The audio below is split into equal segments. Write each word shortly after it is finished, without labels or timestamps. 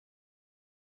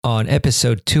On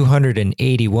episode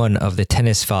 281 of the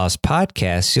Tennis Files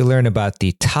podcast, you'll learn about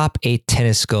the top 8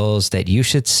 tennis goals that you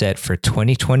should set for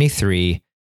 2023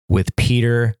 with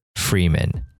Peter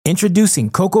Freeman.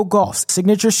 Introducing Coco Gauff's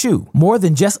signature shoe. More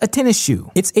than just a tennis shoe,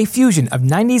 it's a fusion of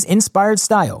 90s-inspired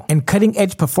style and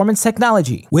cutting-edge performance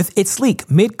technology. With its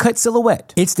sleek mid-cut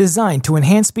silhouette, it's designed to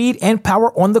enhance speed and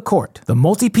power on the court. The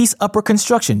multi-piece upper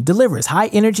construction delivers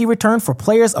high-energy return for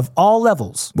players of all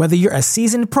levels. Whether you're a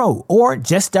seasoned pro or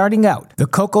just starting out, the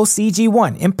Coco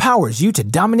CG1 empowers you to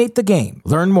dominate the game.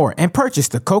 Learn more and purchase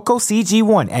the Coco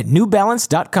CG1 at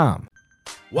NewBalance.com.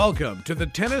 Welcome to the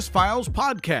Tennis Files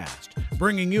podcast,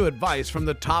 bringing you advice from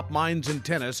the top minds in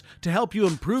tennis to help you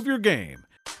improve your game.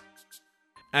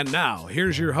 And now,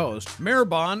 here's your host,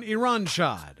 Mehrban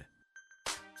Iranshad.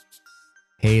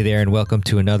 Hey there, and welcome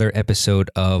to another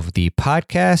episode of the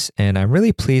podcast. And I'm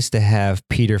really pleased to have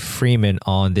Peter Freeman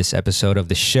on this episode of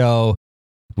the show.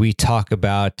 We talk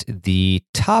about the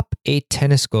top 8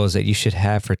 tennis goals that you should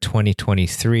have for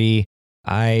 2023.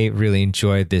 I really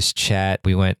enjoyed this chat.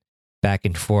 We went back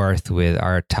and forth with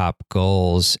our top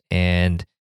goals, and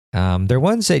they're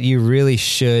ones that you really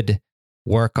should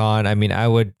work on. I mean, I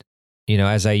would,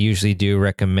 as I usually do,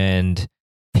 recommend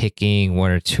picking one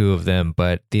or two of them,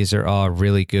 but these are all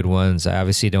really good ones. I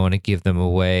obviously don't want to give them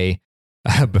away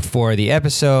before the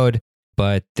episode,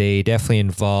 but they definitely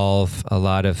involve a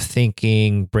lot of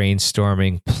thinking,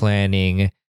 brainstorming,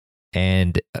 planning,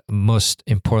 and most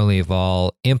importantly of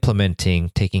all, implementing,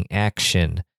 taking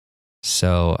action.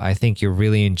 So I think you'll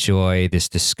really enjoy this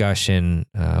discussion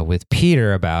with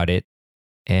Peter about it.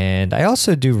 And I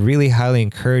also do really highly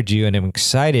encourage you, and I'm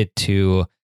excited to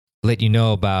let you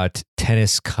know about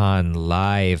TennisCon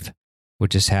Live,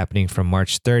 which is happening from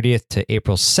March 30th to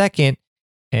April 2nd.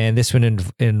 And this one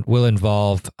will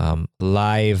involve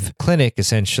live clinic,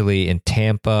 essentially, in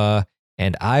Tampa.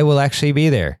 And I will actually be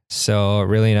there. So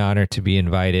really an honor to be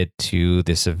invited to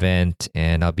this event.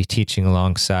 And I'll be teaching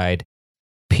alongside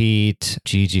Pete,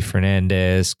 Gigi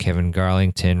Fernandez, Kevin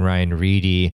Garlington, Ryan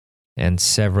Reedy, and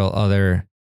several other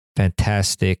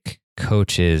fantastic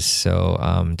coaches. So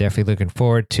definitely looking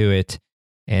forward to it.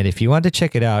 And if you want to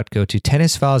check it out, go to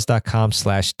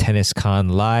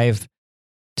tennisfiles.com/tennisconlive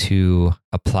to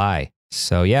apply.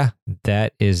 So yeah,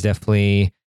 that is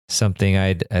definitely something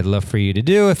I'd love for you to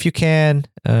do if you can.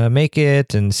 Make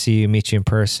it and meet you in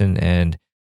person and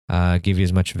give you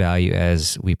as much value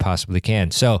as we possibly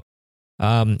can. So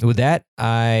with that,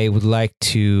 I would like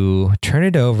to turn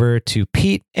it over to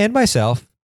Pete and myself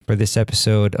for this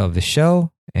episode of the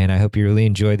show. And I hope you really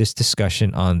enjoy this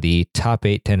discussion on the top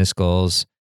 8 tennis goals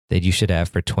that you should have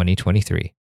for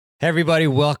 2023. Hey everybody,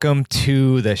 welcome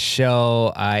to the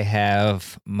show. I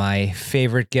have my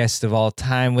favorite guest of all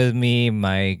time with me,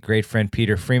 my great friend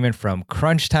Peter Freeman from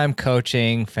Crunch Time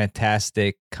Coaching.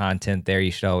 Fantastic content there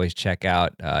you should always check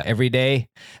out every day.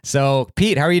 So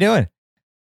Pete, how are you doing?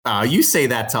 You say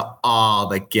that to all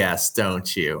the guests,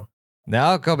 don't you?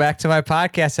 No, go back to my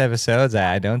podcast episodes.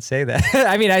 I don't say that.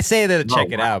 I mean, I say that to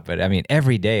check it out, but I mean,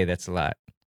 every day, that's a lot.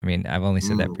 I mean, I've only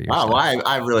said that for yourself. Wow,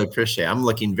 I really appreciate it. I'm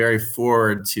looking very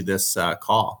forward to this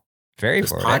call.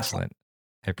 Excellent.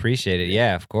 I appreciate it.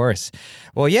 Yeah, of course.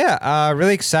 Well, yeah,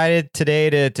 really excited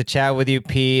today to chat with you,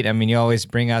 Pete. I mean, you always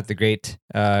bring out the great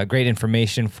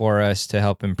information for us to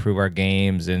help improve our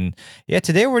games. And yeah,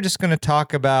 today we're just going to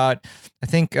talk about, I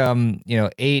think,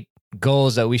 8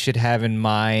 goals that we should have in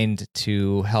mind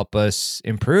to help us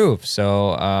improve.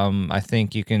 So I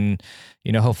think you can,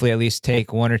 hopefully at least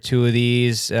take one or two of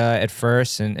these at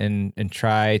first and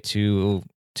try to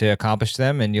accomplish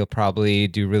them, and you'll probably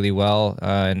do really well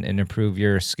and improve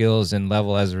your skills and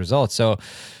level as a result. So,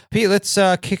 Pete, let's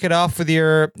kick it off with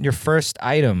your first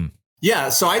item. Yeah,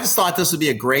 so I just thought this would be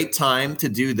a great time to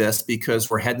do this because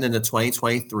we're heading into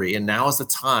 2023, and now is the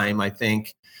time. I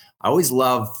think I always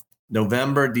love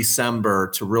November,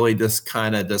 December to really just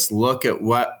kind of just look at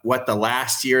what the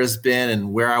last year has been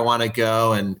and where I want to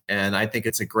go, and I think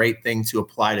it's a great thing to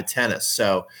apply to tennis.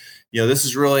 So, this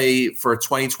is really for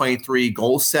 2023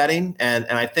 goal setting. And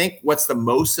I think what's the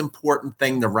most important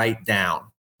thing to write down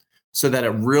so that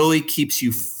it really keeps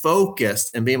you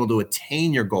focused and be able to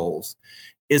attain your goals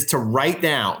is to write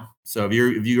down. So if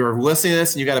you're listening to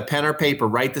this and you got a pen or paper,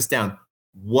 write this down.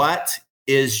 What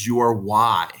is your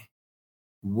why?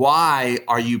 Why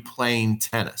are you playing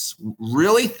tennis?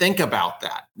 Really think about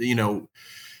that.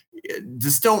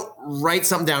 Just don't write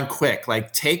something down quick.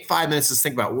 Like take 5 minutes to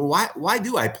think about, well, why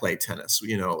do I play tennis?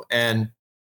 And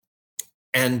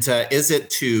is it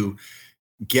to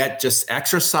get just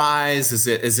exercise?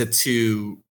 Is it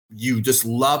to you just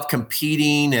love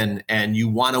competing and you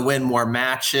want to win more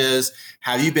matches?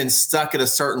 Have you been stuck at a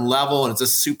certain level and it's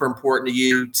just super important to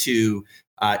you to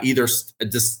either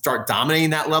just start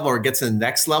dominating that level or get to the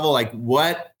next level? Like,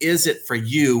 what is it for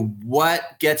you?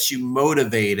 What gets you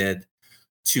motivated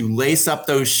to lace up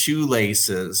those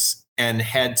shoelaces and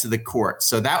head to the court?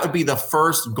 So that would be the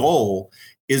first goal,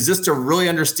 is just to really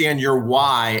understand your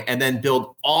why and then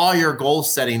build all your goal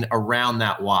setting around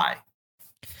that why.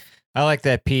 I like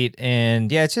that, Pete. And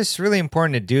yeah, it's just really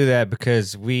important to do that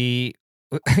because there's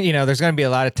going to be a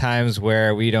lot of times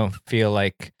where we don't feel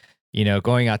like,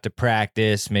 going out to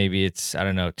practice. Maybe it's, I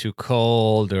don't know, too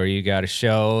cold, or you got a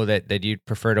show that you'd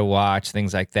prefer to watch,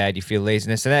 things like that. You feel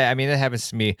laziness. And that happens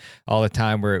to me all the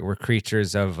time. We're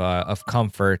creatures of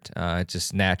comfort,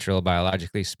 just natural,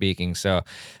 biologically speaking. So,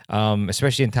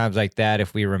 especially in times like that,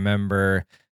 if we remember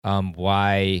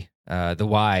why, the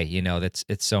why,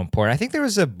 it's so important. I think there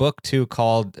was a book too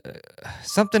called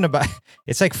something about,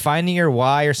 it's like Finding Your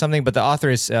Why or something, but the author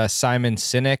is Simon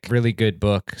Sinek. Really good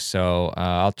book. So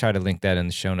I'll try to link that in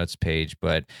the show notes page.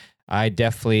 But I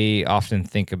definitely often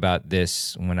think about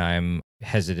this when I'm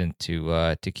hesitant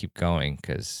to keep going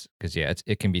because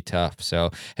it can be tough.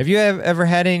 So have you ever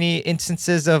had any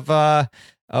instances of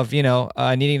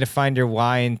needing to find your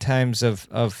why in times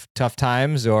of tough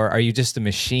times, or are you just a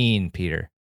machine, Peter?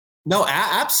 No,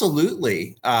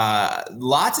 absolutely.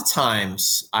 Lots of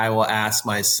times I will ask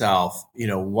myself,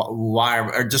 why,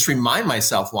 or just remind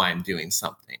myself why I'm doing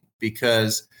something,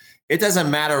 because it doesn't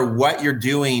matter what you're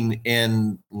doing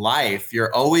in life.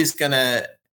 You're always going to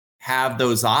have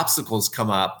those obstacles come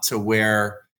up to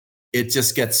where it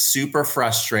just gets super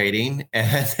frustrating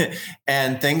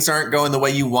and things aren't going the way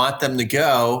you want them to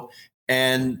go.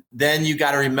 And then you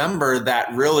got to remember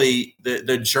that really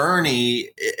the journey,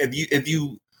 if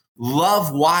you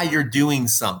love why you're doing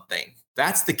something,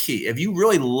 that's the key. If you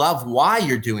really love why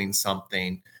you're doing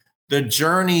something, the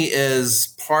journey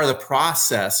is part of the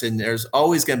process, and there's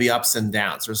always going to be ups and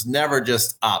downs. There's never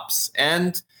just ups.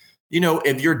 And,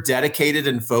 if you're dedicated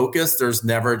and focused, there's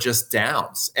never just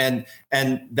downs. And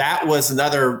that was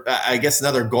another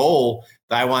goal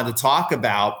that I wanted to talk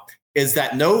about is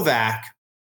that Novak.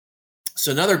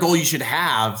 So another goal you should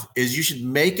have is you should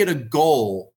make it a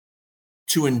goal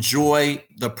to enjoy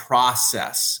the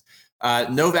process.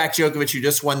 Novak Djokovic, who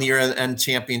just won the year-end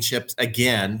championships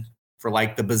again for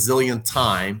like the bazillionth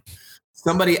time,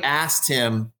 somebody asked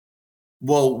him,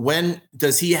 well, when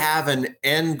does he have an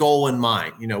end goal in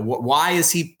mind? Why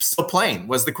is he still playing?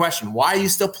 Was the question. Why are you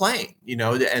still playing?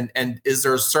 And is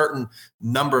there a certain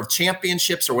number of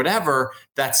championships or whatever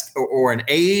or an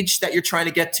age that you're trying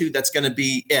to get to that's going to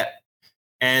be it?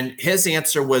 And his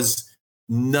answer was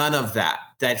none of that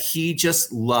he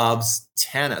just loves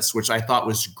tennis, which I thought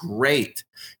was great.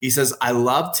 He says, I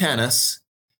love tennis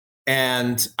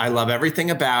and I love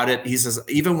everything about it. He says,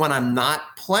 even when I'm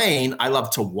not playing, I love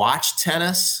to watch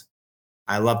tennis.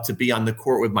 I love to be on the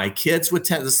court with my kids with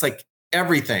tennis. It's like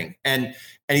everything. And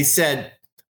he said,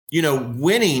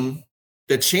 winning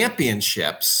the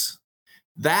championships,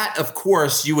 that of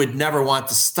course you would never want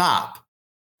to stop.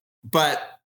 But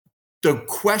the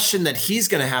question that he's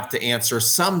going to have to answer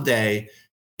someday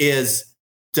is,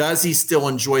 does he still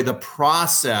enjoy the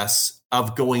process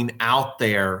of going out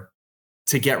there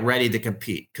to get ready to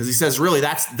compete? Because he says, really,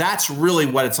 that's really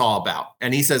what it's all about.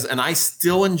 And he says, and I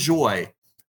still enjoy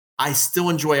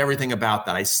everything about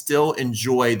that. I still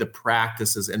enjoy the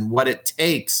practices and what it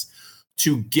takes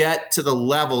to get to the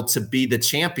level to be the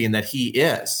champion that he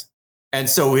is. And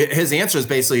so his answer is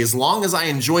basically, as long as I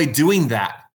enjoy doing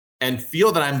that and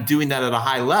feel that I'm doing that at a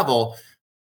high level,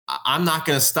 I'm not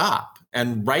going to stop.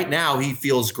 And right now he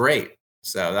feels great.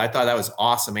 So I thought that was an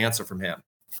awesome answer from him.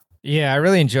 Yeah, I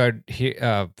really enjoyed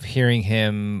hearing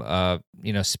him,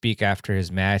 speak after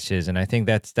his matches, and I think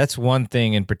that's one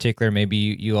thing in particular. Maybe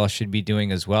you all should be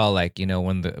doing as well. Like,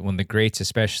 when the greats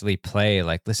especially play,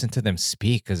 like listen to them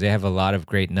speak because they have a lot of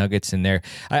great nuggets in there.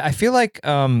 I feel like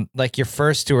your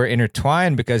first two are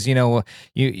intertwined because you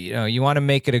want to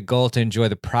make it a goal to enjoy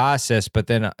the process, but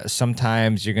then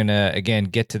sometimes you're gonna again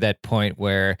get to that point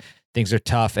where things are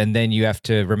tough, and then you have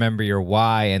to remember your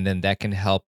why, and then that can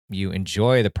help you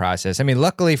enjoy the process. I mean,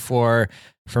 luckily for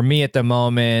me at the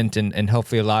moment, and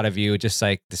hopefully a lot of you, just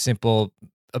like the simple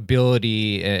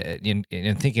ability in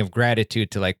thinking of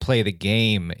gratitude to like play the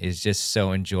game is just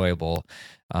so enjoyable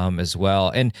as well.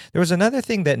 And there was another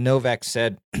thing that Novak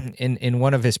said in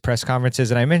one of his press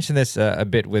conferences, and I mentioned this a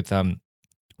bit with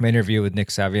my interview with Nick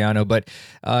Saviano, but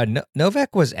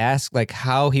Novak was asked like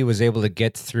how he was able to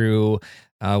get through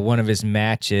one of his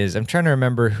matches. I'm trying to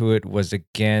remember who it was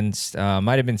against.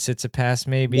 Might have been Tsitsipas,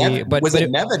 maybe. Was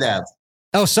it Medvedev?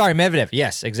 Oh, sorry, Medvedev.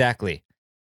 Yes, exactly.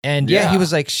 And yeah, he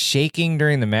was like shaking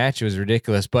during the match. It was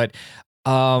ridiculous. But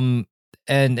and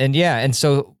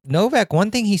so Novak,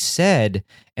 one thing he said,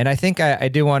 and I think I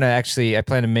do want to actually, I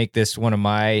plan to make this one of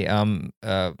my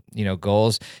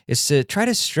goals, is to try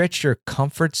to stretch your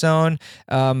comfort zone.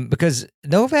 Because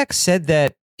Novak said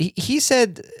that he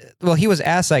said, well, he was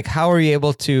asked like, how are you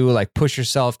able to like push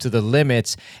yourself to the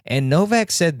limits? And Novak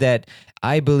said that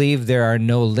I believe there are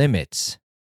no limits,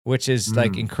 which is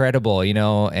like incredible,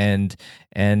 and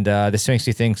this makes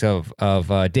me think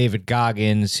of David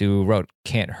Goggins, who wrote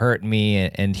 "Can't Hurt Me,"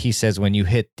 and he says when you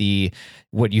hit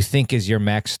what you think is your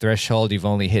max threshold, you've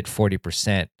only hit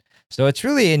 40%. So it's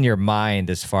really in your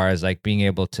mind as far as like being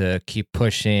able to keep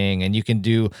pushing, and you can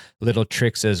do little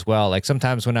tricks as well. Like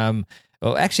sometimes when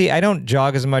actually, I don't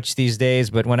jog as much these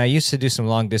days, but when I used to do some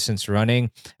long distance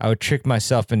running, I would trick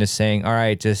myself into saying, all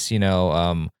right, just,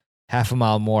 half a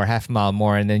mile more,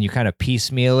 and then you kind of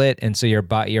piecemeal it, and so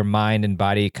your mind and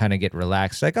body kind of get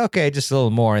relaxed. Like, okay, just a little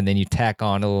more, and then you tack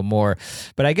on a little more.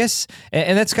 But I guess,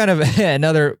 and that's kind of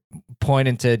another point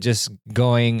into just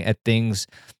going at things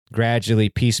gradually,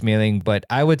 piecemealing. But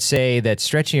I would say that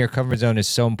stretching your comfort zone is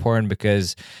so important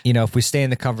because, if we stay in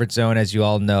the comfort zone, as you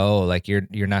all know, like you're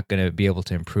not going to be able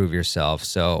to improve yourself.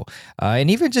 So, and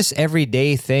even just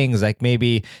everyday things like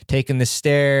maybe taking the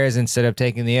stairs instead of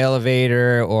taking the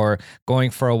elevator, or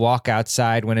going for a walk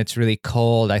outside when it's really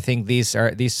cold. I think these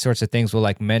sorts of things will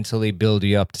like mentally build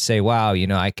you up to say, wow,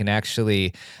 I can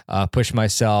actually push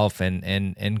myself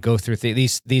and go through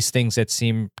these things that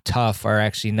seem tough are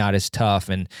actually not as tough.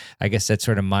 And I guess that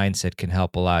sort of mindset can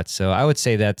help a lot. So I would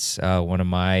say that's one of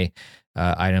my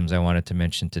items I wanted to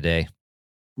mention today.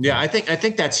 Yeah, I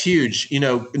think that's huge.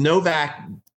 Novak,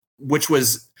 which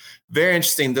was very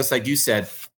interesting, just like you said,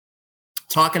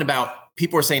 talking about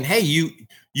people were saying, hey,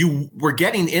 you were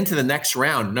getting into the next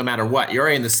round no matter what. You're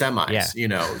already in the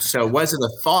semis, so was it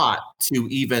a thought to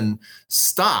even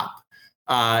stop?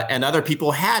 And other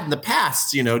people had in the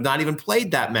past, not even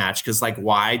played that match because like,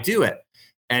 why do it?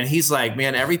 And he's like,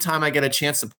 man, every time I get a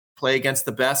chance to play against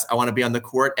the best, I want to be on the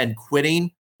court. And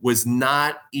quitting was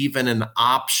not even an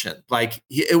option. Like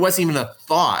it wasn't even a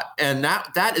thought. And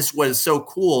that is what is so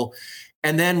cool.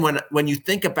 And then when you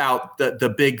think about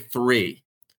the big three,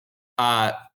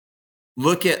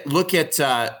 look at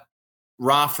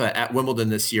Rafa at Wimbledon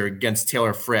this year against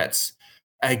Taylor Fritz.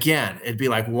 Again, it'd be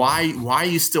like, why are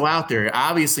you still out there? You're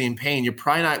obviously in pain. You're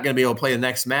probably not going to be able to play the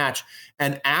next match.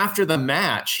 And after the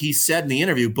match, he said in the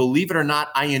interview, believe it or not,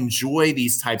 I enjoy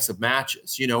these types of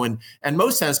matches, and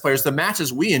most tennis players, the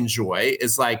matches we enjoy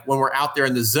is like when we're out there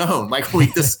in the zone, like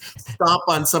we just stomp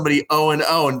on somebody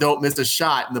 0-0 and don't miss a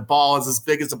shot and the ball is as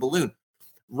big as a balloon.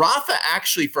 Rafa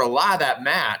actually, for a lot of that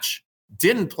match,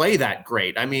 didn't play that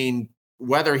great. I mean,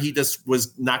 whether he just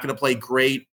was not going to play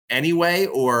great anyway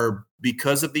or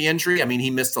because of the injury, I mean,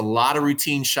 he missed a lot of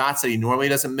routine shots that he normally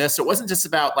doesn't miss. So it wasn't just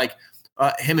about like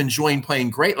him enjoying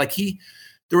playing great. Like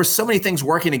there were so many things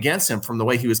working against him, from the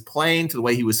way he was playing to the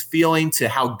way he was feeling to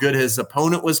how good his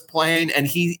opponent was playing. And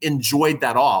he enjoyed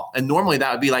that all. And normally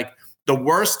that would be like the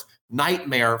worst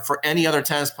nightmare for any other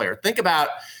tennis player. Think about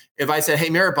if I said, hey,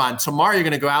 Mirabon, tomorrow you're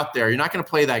going to go out there. You're not going to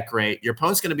play that great. Your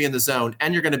opponent's going to be in the zone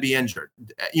and you're going to be injured.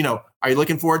 Are you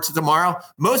looking forward to tomorrow?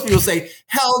 Most people say,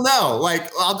 hell no. Like,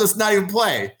 I'll just not even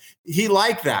play. He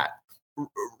liked that.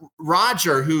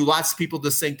 Roger, who lots of people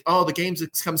just think, oh, the games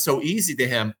have come so easy to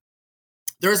him.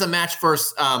 There was a match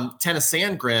versus Tennis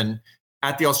Sandgren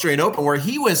at the Australian Open where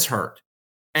he was hurt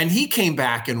and he came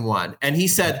back and won. And he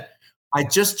said, I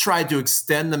just tried to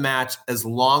extend the match as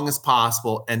long as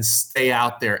possible and stay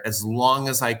out there as long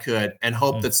as I could and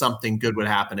hope that something good would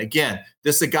happen. Again,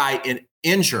 this is a guy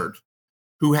injured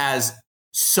who has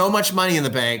so much money in the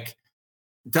bank,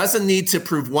 doesn't need to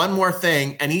prove one more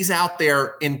thing, and he's out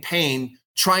there in pain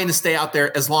trying to stay out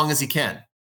there as long as he can.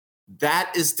 That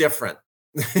is different.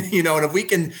 And if we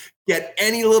can get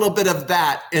any little bit of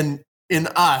that in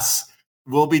us,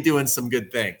 we'll be doing some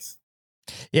good things.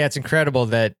 Yeah, it's incredible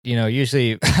that,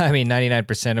 usually,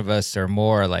 99% of us or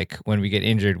more, like when we get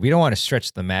injured, we don't want to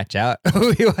stretch the match out.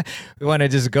 we want to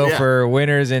just go for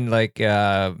winners and like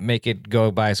make it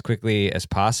go by as quickly as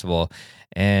possible.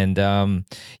 And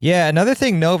another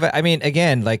thing, Novak,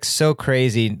 again, like so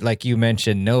crazy, like you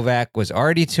mentioned, Novak was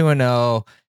already 2-0.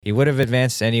 He would have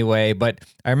advanced anyway, but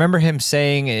I remember him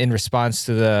saying in response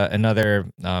to another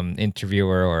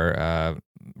interviewer or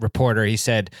reporter, he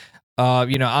said,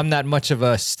 I'm not much of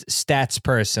a stats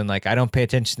person. Like, I don't pay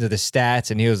attention to the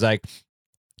stats. And he was like,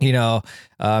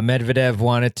 Medvedev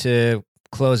wanted to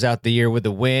close out the year with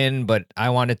a win, but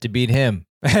I wanted to beat him.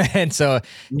 And so,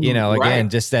 again, Right.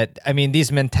 just that, I mean,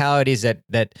 these mentalities that,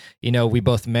 we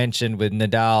both mentioned with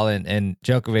Nadal and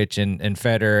Djokovic and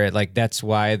Federer, like that's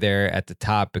why they're at the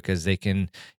top, because they can,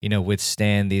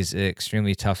 withstand these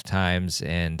extremely tough times.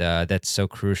 And that's so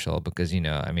crucial because,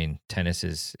 I mean, tennis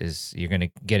is you're going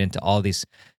to get into all these,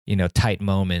 tight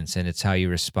moments, and it's how you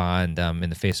respond in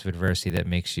the face of adversity that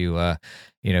makes you,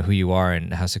 who you are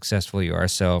and how successful you are.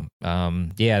 So,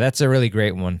 that's a really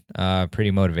great one. Pretty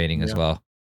motivating as well.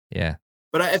 Yeah.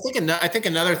 But I think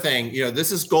another thing,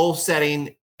 this is goal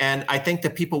setting, and I think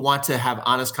that people want to have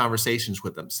honest conversations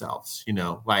with themselves.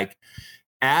 Like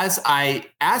as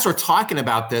we're talking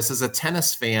about this as a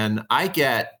tennis fan, I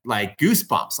get like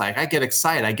goosebumps, like I get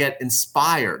excited, I get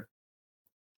inspired.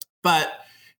 But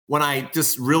when I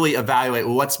just really evaluate,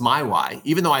 well, what's my why?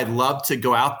 Even though I'd love to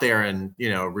go out there and,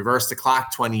 reverse the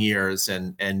clock 20 years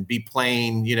and be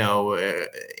playing,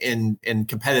 in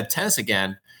competitive tennis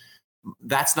again,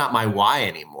 that's not my why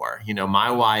anymore.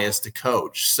 My why is to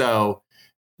coach. So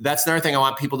that's another thing I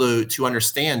want people to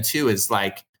understand too, is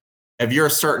like, if you're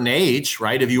a certain age,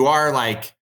 right? If you are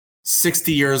like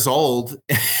 60 years old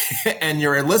and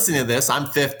you're listening to this, I'm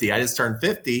 50, I just turned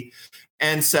 50.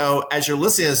 And so as you're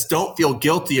listening to this, don't feel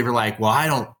guilty if you're like, well, I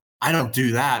don't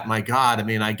do that. My God. I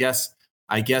mean, I guess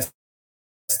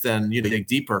then dig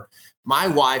deeper. My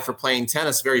why for playing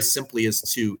tennis very simply is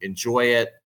to enjoy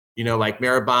it. Like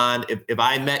Maribon, if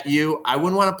I met you, I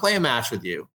wouldn't want to play a match with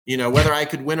you. Whether I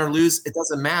could win or lose, it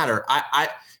doesn't matter.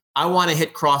 I want to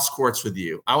hit cross courts with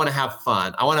you. I want to have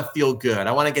fun. I want to feel good.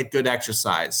 I want to get good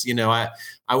exercise.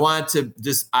 I want to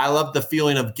I love the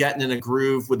feeling of getting in a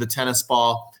groove with the tennis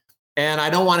ball, and I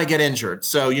don't want to get injured.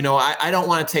 So, I don't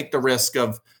want to take the risk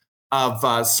of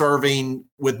serving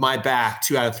with my back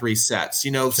 2 out of 3 sets,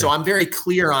 Sure. So I'm very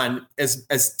clear on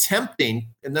as tempting.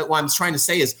 And that what I'm trying to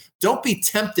say is don't be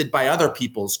tempted by other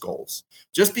people's goals.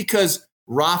 Just because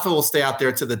Rafa will stay out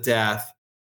there to the death,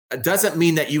 it doesn't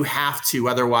mean that you have to.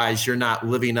 Otherwise, you're not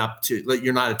living up to,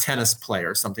 you're not a tennis player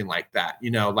or something like that.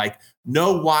 Like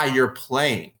know why you're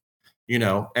playing,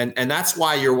 and that's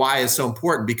why your why is so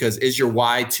important, because is your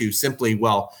why to simply,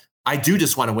 well, I do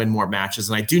just want to win more matches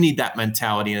and I do need that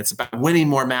mentality and it's about winning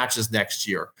more matches next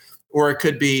year. Or it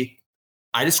could be,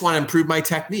 I just want to improve my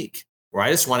technique, or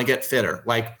I just want to get fitter.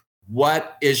 Like,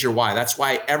 what is your why? That's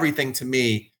why everything to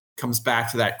me comes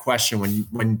back to that question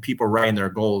when people are writing their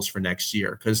goals for next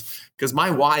year. Because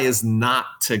my why is not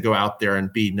to go out there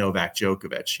and be Novak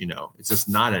Djokovic, it's just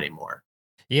not anymore.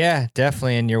 Yeah,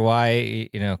 definitely. And your why,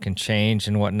 can change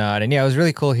and whatnot. And yeah, it was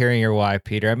really cool hearing your why,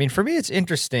 Peter. I mean, for me, it's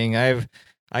interesting.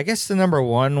 I guess the number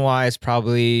one why is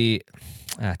probably,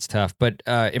 it's tough, but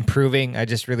improving. I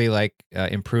just really like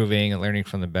improving and learning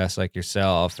from the best like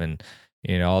yourself and,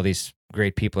 all these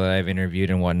great people that I've interviewed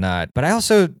and whatnot. But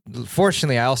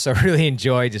fortunately, I also really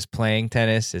enjoy just playing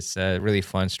tennis. It's really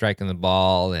fun striking the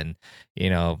ball and,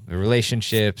 the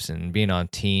relationships and being on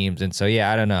teams. And so,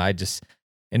 yeah, I don't know.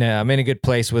 I'm in a good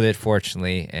place with it,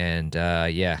 fortunately. And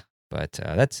but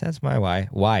that's my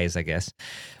whys, I guess.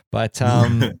 But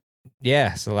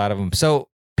yeah, it's a lot of them. So,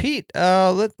 Pete,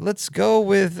 let's go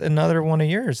with another one of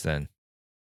yours then.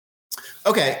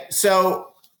 Okay, so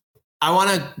I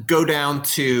want to go down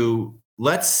to,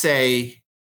 let's say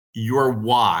your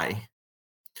why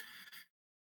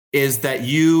is that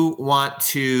you want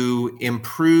to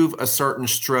improve a certain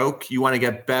stroke. You want to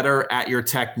get better at your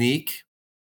technique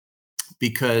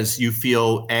because you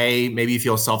feel, maybe you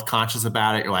feel self-conscious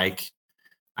about it. You're like,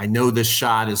 I know this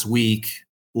shot is weak,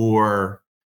 or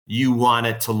you want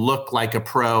it to look like a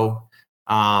pro,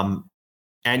 and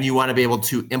you want to be able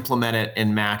to implement it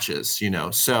in matches,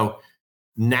 So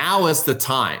now is the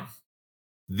time.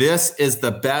 This is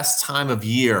the best time of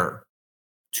year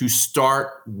to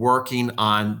start working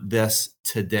on this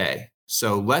today.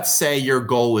 So let's say your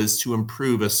goal is to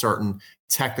improve a certain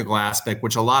technical aspect,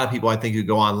 which a lot of people I think who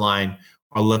go online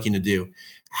are looking to do.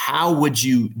 How would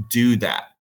you do that?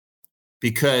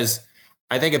 Because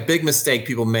I think a big mistake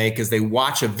people make is they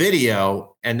watch a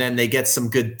video and then they get some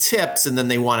good tips and then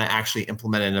they want to actually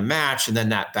implement it in a match, and then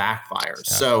that backfires.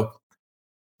 Yeah. So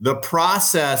the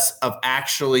process of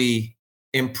actually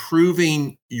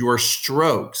improving your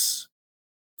strokes,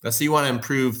 let's say you want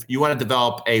to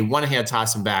develop a one-hand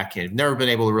toss and backhand. You've never been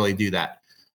able to really do that.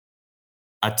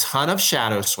 A ton of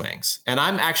shadow swings. And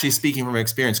I'm actually speaking from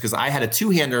experience because I had a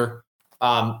two-hander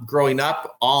growing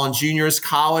up, all in juniors,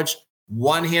 college.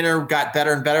 One-hander got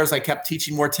better and better as I kept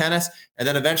teaching more tennis. And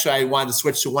then eventually I wanted to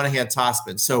switch to one-hand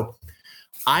topspin. So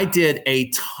I did a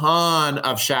ton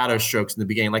of shadow strokes in the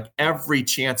beginning, like every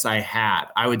chance I had.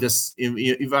 I would just,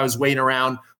 if I was waiting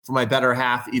around for my better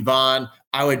half, Yvonne,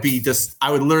 I would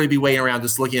literally be waiting around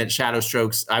just looking at shadow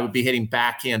strokes. I would be hitting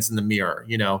backhands in the mirror,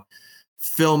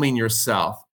 filming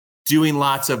yourself, doing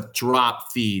lots of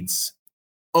drop feeds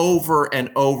over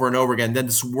and over and over again, then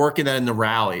just working that in the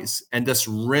rallies and just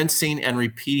rinsing and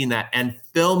repeating that and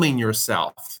filming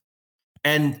yourself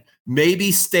and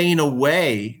maybe staying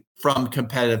away from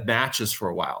competitive matches for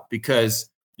a while, because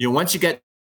once you get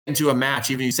into a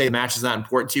match, even if you say the match is not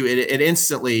important to you, it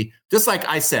instantly, just like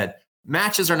I said,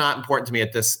 matches are not important to me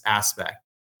at this aspect.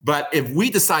 But if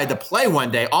we decide to play one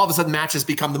day, all of a sudden matches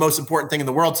become the most important thing in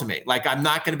the world to me. Like, I'm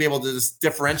not going to be able to just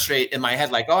differentiate in my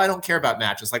head, like, oh, I don't care about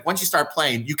matches. Like, once you start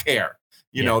playing, you care,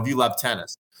 if you love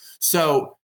tennis.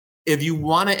 So if you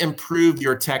want to improve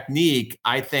your technique,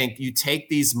 I think you take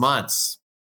these months,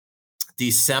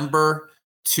 December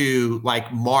to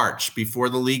like March before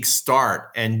the leagues start,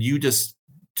 and you just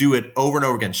do it over and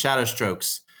over again. Shadow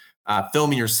strokes,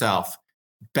 filming yourself,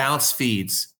 bounce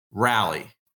feeds,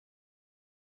 rally.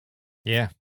 Yeah.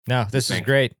 No, this is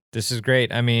great. This is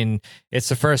great. I mean, it's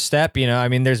the first step,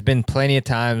 there's been plenty of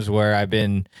times where I've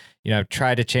been, I've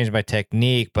tried to change my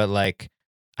technique, but like,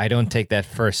 I don't take that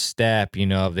first step,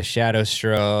 of the shadow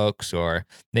strokes, or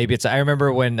maybe I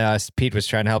remember when Pete was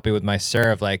trying to help me with my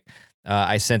serve, like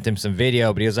I sent him some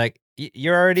video, but he was like,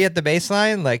 you're already at the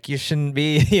baseline. Like, you shouldn't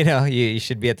be, you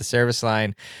should be at the service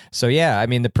line. So yeah, I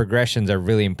mean, the progressions are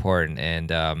really important. And,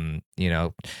 and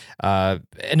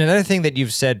another thing that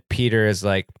you've said, Peter, is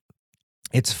like,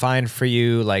 it's fine for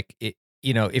you. Like,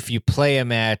 if you play a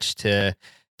match to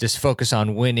just focus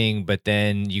on winning, but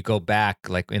then you go back,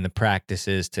 like in the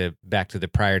practices, back to the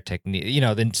prior technique,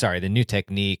 the new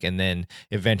technique. And then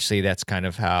eventually that's kind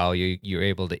of how you're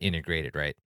able to integrate it.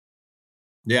 Right.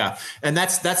 Yeah. And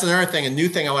that's another thing, a new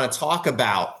thing I want to talk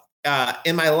about.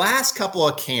 In my last couple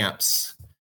of camps,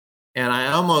 and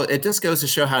it just goes to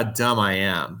show how dumb I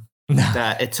am,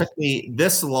 that it took me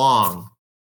this long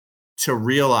to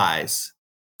realize,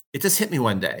 it just hit me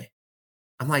one day.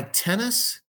 I'm like,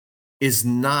 tennis is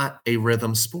not a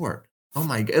rhythm sport. Oh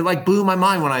my God. It like blew my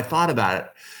mind when I thought about it.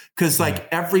 Cause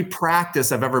like every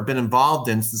practice I've ever been involved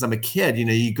in since I'm a kid,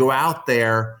 you go out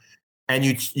there and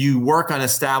you work on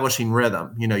establishing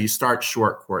rhythm. You start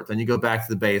short court, then you go back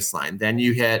to the baseline, then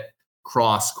you hit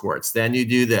cross courts, then you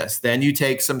do this, then you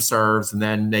take some serves, and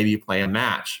then maybe you play a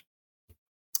match.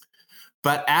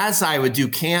 But as I would do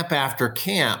camp after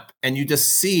camp, and you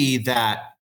just see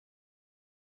that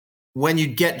when you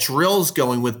get drills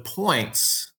going with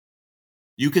points,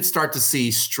 you could start to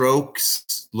see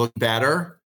strokes look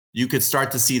better. You could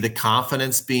start to see the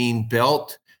confidence being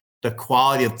built. The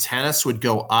quality of tennis would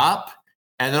go up.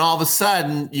 And then all of a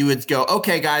sudden you would go,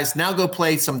 okay, guys, now go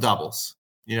play some doubles,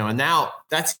 and now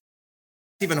that's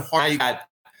even hard. You got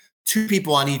two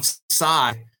people on each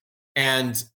side.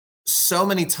 And so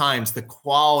many times the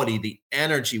quality, the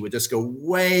energy would just go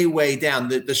way, way down.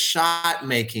 The shot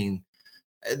making,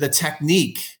 the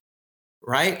technique,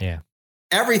 right? Yeah.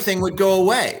 Everything would go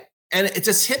away. And it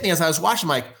just hit me as I was watching,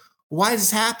 like, why is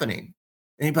this happening?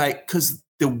 Anybody? Because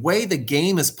the way the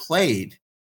game is played,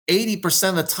 80%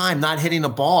 of the time not hitting a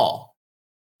ball,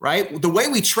 right? The way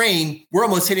we train, we're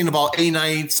almost hitting the ball 80,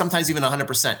 90, sometimes even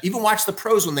 100%. Even watch the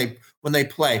pros when they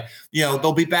play.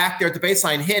 They'll be back there at the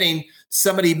baseline hitting.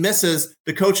 Somebody misses,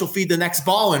 the coach will feed the next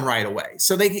ball in right away.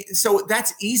 So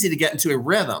that's easy to get into a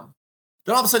rhythm.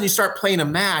 Then all of a sudden you start playing a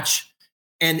match,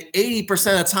 and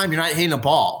 80% of the time you're not hitting a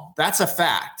ball. That's a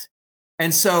fact.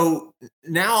 And so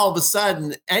now all of a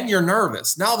sudden, and you're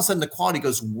nervous, now all of a sudden the quality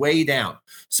goes way down.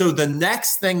 So the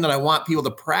next thing that I want people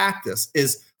to practice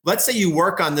is, let's say you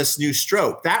work on this new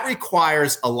stroke. That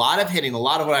requires a lot of hitting, a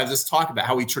lot of what I've just talked about,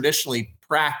 how we traditionally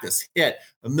practice, hit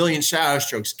a million shadow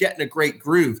strokes, get in a great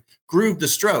groove the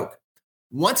stroke.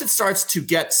 Once it starts to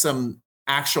get some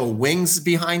actual wings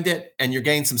behind it and you're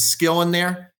getting some skill in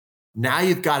there, now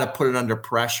you've got to put it under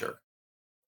pressure.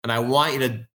 And I want you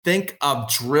to think of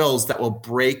drills that will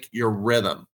break your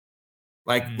rhythm.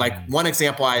 Like one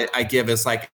example I give is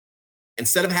like,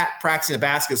 instead of practicing the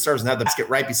basket serves and have the basket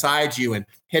right beside you and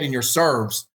hitting your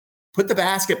serves, put the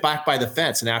basket back by the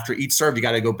fence. And after each serve, you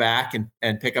got to go back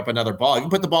and pick up another ball. You can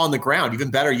put the ball on the ground,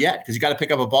 even better yet, because you got to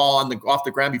pick up a ball off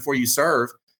the ground before you serve,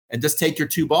 and just take your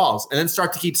two balls and then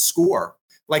start to keep score.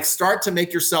 Like, start to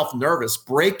make yourself nervous,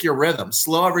 break your rhythm,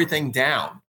 slow everything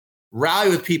down, rally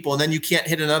with people, and then you can't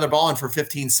hit another ball in for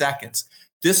 15 seconds.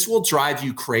 This will drive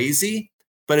you crazy.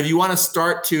 But if you want to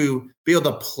start to be able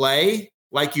to play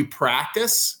like you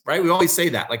practice, right? We always say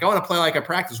that, like, I want to play like I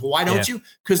practice. Well, why don't you?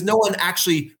 Because no one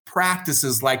actually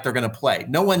practices like they're going to play.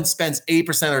 No one spends 8%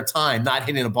 of their time not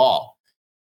hitting a ball.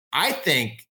 I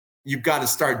think you've got to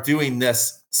start doing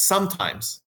this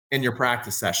sometimes. in your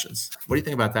practice sessions. What do you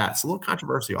think about that? It's a little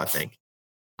controversial, I think.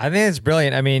 I think it's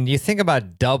brilliant. I mean, you think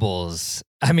about doubles.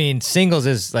 I mean, singles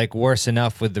is like worse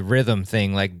enough with the rhythm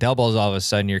thing. Like doubles, all of a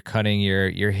sudden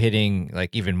you're hitting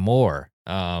like even more.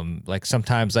 Like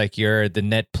sometimes like you're the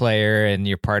net player and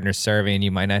your partner's serving and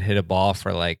you might not hit a ball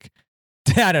for like,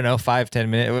 I don't know, 5-10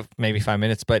 minutes, maybe 5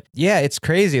 minutes. But yeah, it's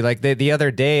crazy. Like the other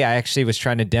day I actually was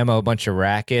trying to demo a bunch of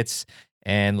rackets.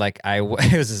 And like it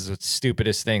was the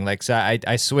stupidest thing. Like so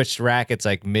I switched rackets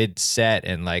like mid set,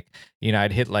 and like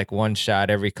I'd hit like one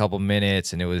shot every couple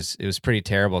minutes, and it was pretty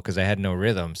terrible because I had no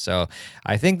rhythm. So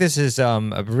I think this is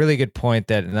a really good point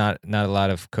that not a lot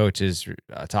of coaches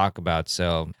talk about.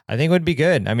 So I think it would be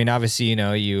good. I mean, obviously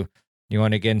you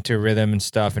want to get into rhythm and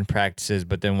stuff and practices,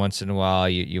 but then once in a while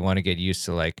you want to get used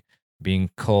to like being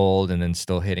cold and then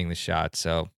still hitting the shot.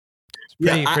 So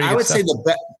pretty I would say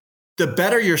the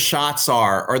better your shots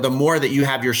are, or the more that you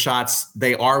have your shots,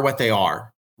 they are what they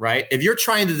are, right? If you're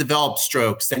trying to develop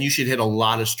strokes, then you should hit a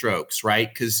lot of strokes, right?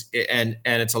 Because and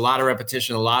it's a lot of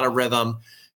repetition, a lot of rhythm,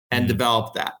 and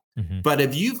develop that. Mm-hmm. But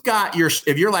if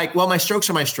you're like, well, my strokes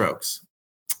are my strokes,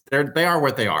 they are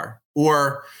what they are,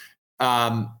 or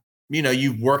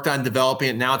you've worked on developing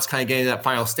it, now it's kind of getting to that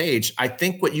final stage. I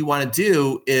think what you want to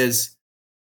do is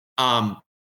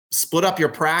split up your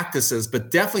practices,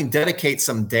 but definitely dedicate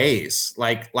some days.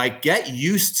 Like get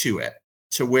used to it,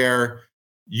 to where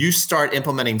you start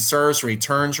implementing serves and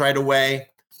returns right away.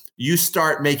 You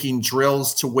start making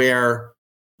drills to where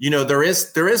there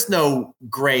is no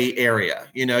gray area.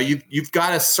 You've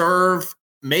got to serve,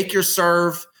 make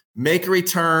a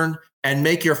return, and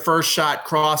make your first shot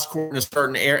cross court in a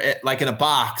certain area, like in a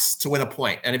box, to win a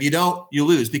point. And if you don't, you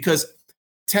lose, because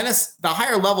tennis, the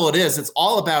higher level it is, it's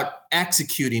all about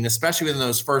executing, especially within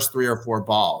those first 3 or 4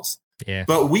 balls. Yeah.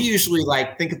 But we usually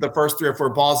think of the first 3 or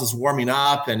 4 balls as warming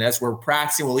up, and as we're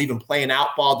practicing, we'll even play an out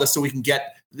ball just so we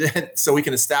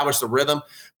can establish the rhythm.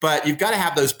 But you've got to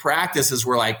have those practices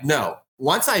where like, no,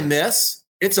 once I miss,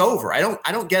 it's over. I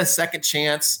don't get a second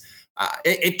chance.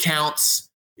 It counts,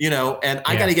 and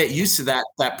I got to get used to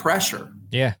that pressure.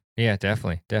 Yeah,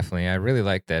 definitely. I really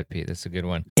like that, Pete. That's a good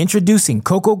one. Introducing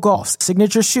Coco Gauff's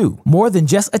signature shoe. More than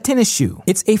just a tennis shoe,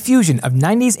 it's a fusion of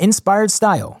 90s inspired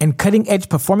style and cutting-edge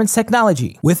performance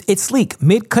technology. With its sleek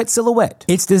mid-cut silhouette,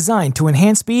 it's designed to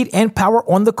enhance speed and power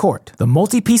on the court. The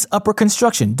multi-piece upper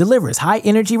construction delivers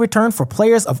high-energy return for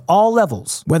players of all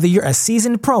levels. Whether you're a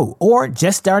seasoned pro or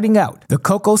just starting out, the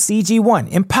Coco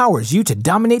CG1 empowers you to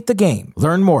dominate the game.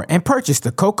 Learn more and purchase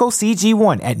the Coco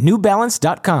CG1 at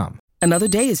newbalance.com. Another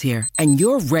day is here, and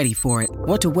you're ready for it.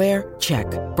 What to wear? Check.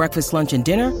 Breakfast, lunch, and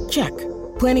dinner? Check.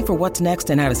 Planning for what's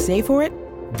next and how to save for it?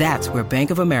 That's where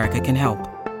Bank of America can help.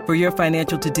 For your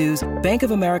financial to-dos, Bank of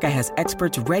America has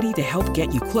experts ready to help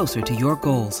get you closer to your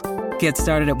goals. Get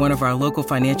started at one of our local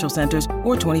financial centers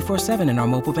or 24/7 in our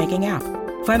mobile banking app.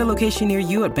 Find a location near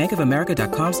you at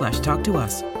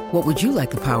bankofamerica.com/talktous. What would you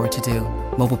like the power to do?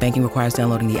 Mobile banking requires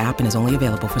downloading the app and is only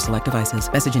available for select devices.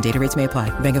 Message and data rates may apply.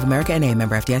 Bank of America NA,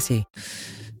 member FDIC.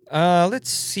 Let's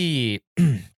see.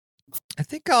 I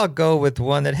think I'll go with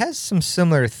one that has some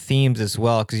similar themes as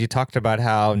well, because you talked about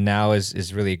how now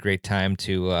is really a great time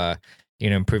to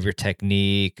improve your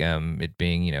technique. It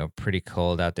being pretty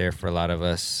cold out there for a lot of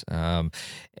us,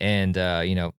 and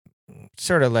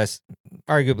sort of less,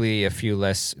 arguably a few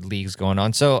less leagues going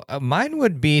on. So mine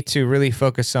would be to really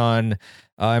focus on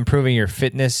improving your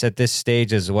fitness at this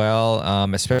stage as well,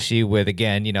 especially with,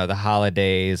 again, the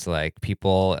holidays. Like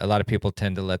a lot of people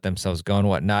tend to let themselves go and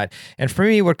whatnot. And for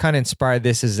me, what kind of inspired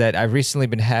this is that I've recently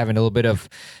been having a little bit of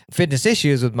fitness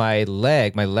issues with my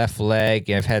left leg.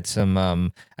 I've had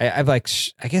some, I've I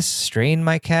guess strained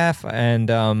my calf and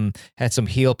had some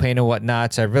heel pain and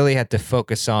whatnot. So I really had to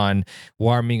focus on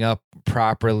warming up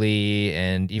properly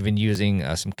and even using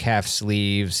some calf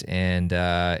sleeves and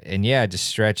just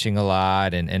stretching a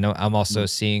lot. And I'm also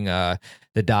seeing the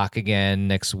doc again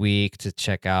next week to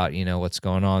check out, what's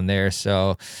going on there.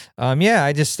 So,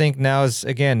 I just think now is,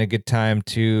 again, a good time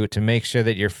to make sure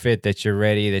that you're fit, that you're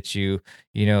ready, that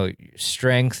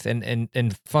strength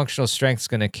and functional strength is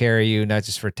going to carry you, not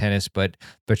just for tennis, but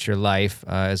your life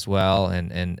as well,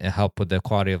 and help with the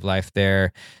quality of life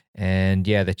there. And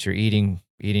that you're eating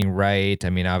right. I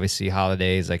mean, obviously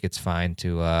holidays, like it's fine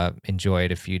to enjoy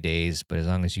it a few days, but as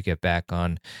long as you get back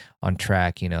on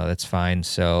track, that's fine.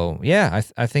 So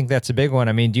I think that's a big one.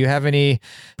 I mean, do you have any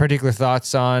particular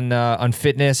thoughts on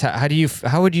fitness?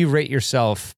 How would you rate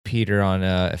yourself, Peter, on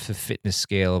a fitness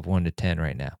scale of 1 to 10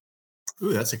 right now?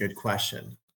 Ooh, that's a good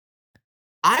question.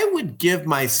 I would give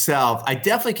myself, I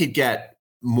definitely could get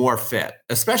more fit,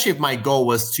 especially if my goal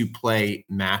was to play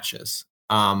matches.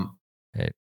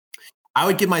 I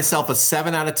would give myself a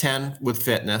 7 out of 10 with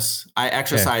fitness. I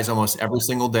exercise almost every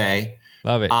single day.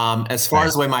 Love it. As far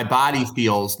as the way my body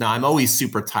feels, now I'm always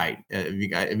super tight. If you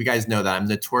guys know that, I'm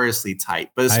notoriously tight.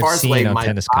 But as far as the way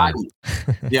my body,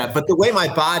 but the way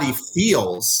my body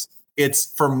feels,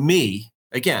 it's for me.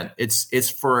 Again, it's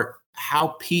for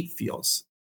how Pete feels.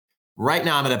 Right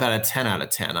now, I'm at about a 10 out of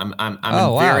 10. I'm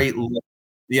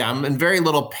in very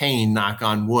little pain. Knock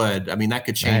on wood. I mean, that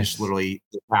could change literally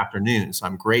this afternoon, so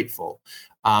I'm grateful.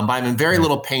 But I'm in very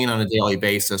little pain on a daily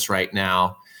basis right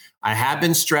now. I have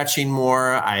been stretching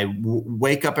more. I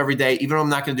wake up every day, even though I'm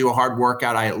not going to do a hard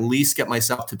workout, I at least get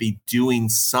myself to be doing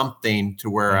something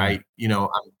to where I'm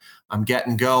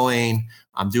getting going.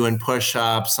 I'm doing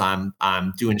push-ups. I'm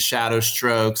doing shadow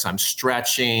strokes. I'm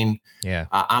stretching. Yeah.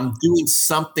 I'm doing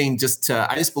something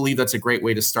I just believe that's a great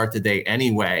way to start the day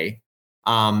anyway.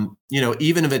 Even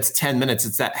if it's 10 minutes,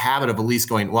 it's that habit of at least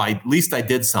going, well, at least I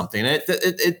did something. And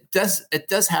it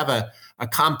does have a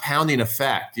compounding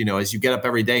effect, as you get up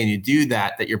every day and you do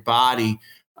that your body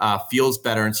feels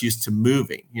better and it's used to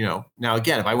moving, Now,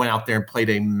 again, if I went out there and played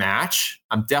a match,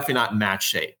 I'm definitely not in match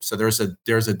shape. So there's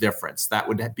a difference. That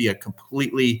would be a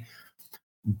completely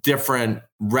different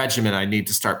regimen I need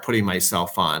to start putting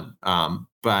myself on.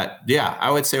 But yeah,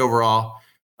 I would say overall,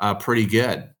 pretty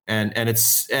good. And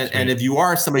if you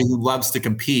are somebody who loves to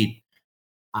compete,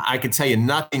 I can tell you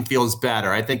nothing feels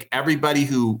better. I think everybody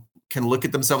who can look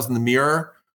at themselves in the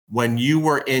mirror when you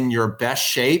were in your best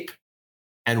shape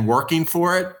and working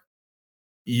for it,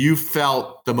 you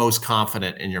felt the most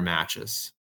confident in your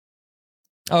matches.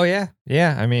 Oh yeah.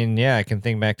 Yeah. I mean, yeah, I can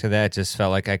think back to that. Just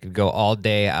felt like I could go all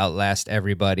day, outlast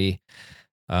everybody.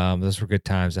 Those were good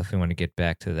times. Definitely want to get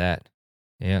back to that.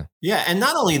 Yeah. Yeah. And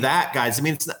not only that, guys, I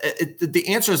mean, the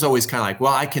answer is always kind of like,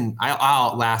 well, I'll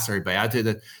outlast everybody. I'll do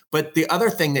that. But the other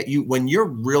thing that when you're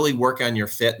really working on your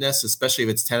fitness, especially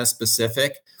if it's tennis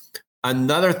specific,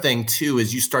 another thing too,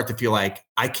 is you start to feel like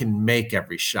I can make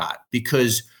every shot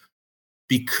because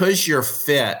you're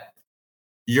fit,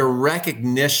 your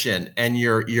recognition and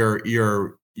your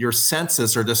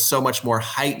senses are just so much more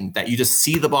heightened that you just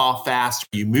see the ball faster,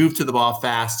 you move to the ball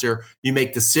faster, you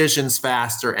make decisions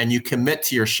faster, and you commit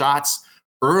to your shots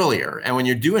earlier. And when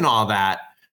you're doing all that,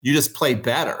 you just play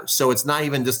better. So it's not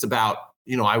even just about,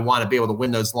 I want to be able to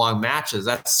win those long matches.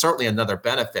 That's certainly another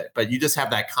benefit, but you just have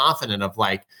that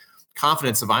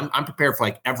confidence of I'm prepared for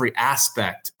like every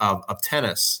aspect of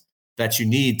tennis that you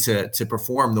need to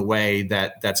perform the way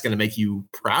that's going to make you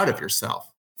proud of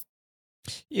yourself.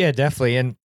 Yeah, definitely.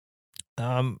 And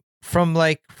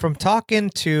from talking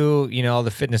to, all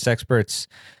the fitness experts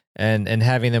and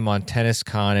having them on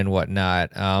TennisCon and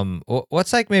whatnot,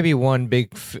 what's like maybe one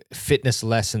big fitness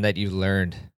lesson that you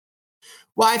learned?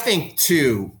 Well, I think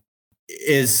too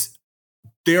is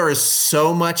there is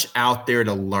so much out there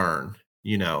to learn,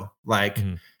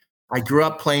 I grew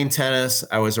up playing tennis.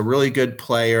 I was a really good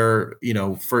player,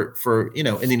 for in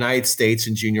the United States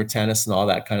in junior tennis and all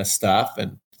that kind of stuff.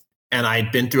 And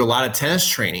I'd been through a lot of tennis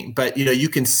training, but you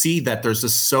can see that there's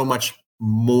just so much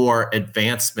more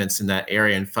advancements in that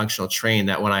area in functional training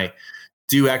that when I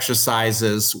do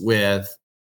exercises with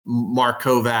Mark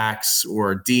Kovacs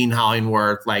or Dean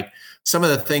Hollingworth, like some of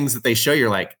the things that they show, you're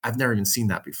like, I've never even seen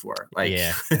that before. Like,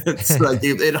 yeah. It's like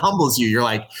it humbles you. You're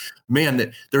like,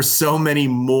 man, there's so many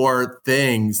more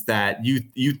things that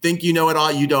you think you know it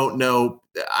all. You don't know.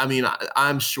 I mean,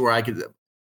 I'm sure I could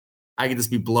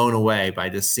just be blown away by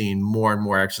just seeing more and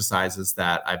more exercises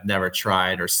that I've never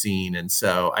tried or seen. And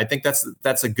so I think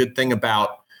that's a good thing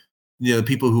about, the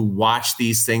people who watch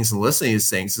these things and listen to these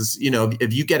things is,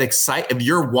 if you get excited, if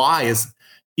your why is,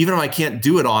 even if I can't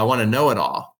do it all, I want to know it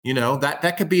all,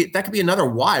 that could be another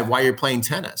why you're playing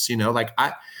tennis, like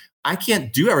I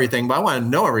can't do everything, but I want to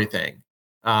know everything.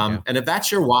 And if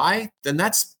that's your why, then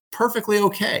that's perfectly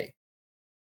okay.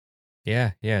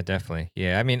 Yeah, definitely.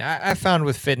 Yeah. I mean, I found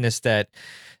with fitness that,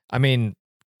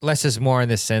 less is more in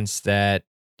the sense that,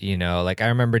 like I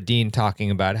remember Dean talking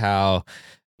about how,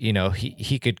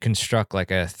 he could construct like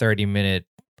a 30-minute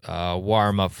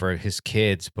warm up for his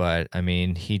kids, but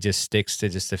he just sticks to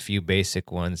just a few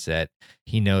basic ones that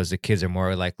he knows the kids are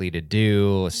more likely to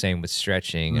do. Same with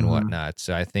stretching and whatnot.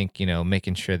 So I think,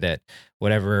 making sure that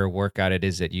whatever workout it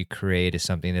is that you create is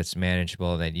something that's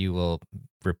manageable, that you will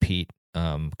repeat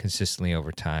consistently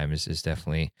over time is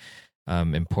definitely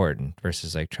important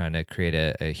versus like trying to create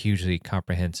a hugely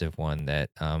comprehensive one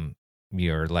that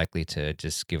you're likely to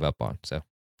just give up on. So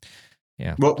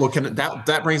yeah. Well,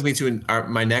 that brings me to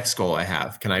my next goal I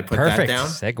have. Can I put Perfect. that down?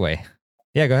 Segue.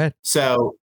 Yeah, go ahead.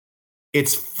 So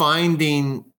it's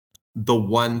finding the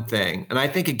one thing. And I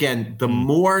think, again, the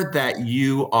more that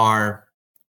you are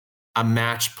a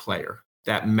match player,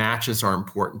 that matches are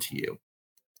important to you.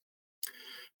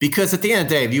 Because at the end of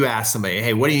the day, if you ask somebody,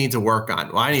 hey, what do you need to work on?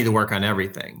 Well, I need to work on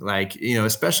everything. Like,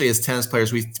 especially as tennis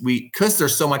players, we because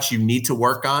there's so much you need to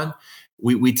work on,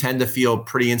 we tend to feel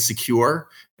pretty insecure.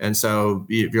 And so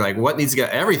if you're like,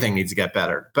 everything needs to get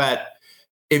better. But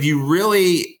if you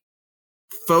really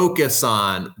focus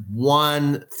on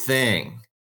one thing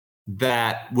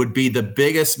that would be the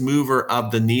biggest mover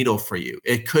of the needle for you,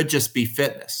 it could just be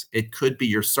fitness. It could be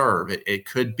your serve. It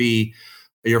could be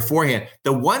your forehand.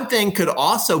 The one thing could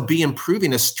also be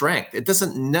improving a strength. It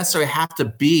doesn't necessarily have to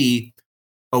be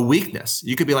a weakness.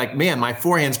 You could be like, man, my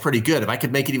forehand's pretty good. If I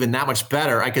could make it even that much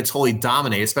better, I could totally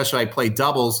dominate, especially if I play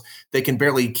doubles. They can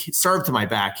barely serve to my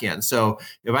backhand. So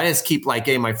if I just keep like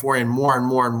getting my forehand more and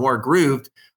more and more grooved,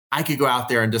 I could go out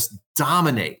there and just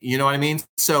dominate. You know what I mean?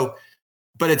 So,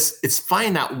 but it's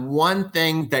finding that one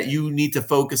thing that you need to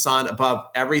focus on above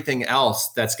everything else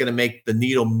that's going to make the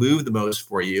needle move the most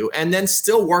for you, and then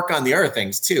still work on the other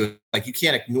things too. Like, you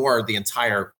can't ignore the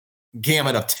entire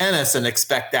gamut of tennis and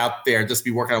expect out there just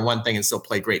be working on one thing and still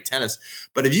play great tennis.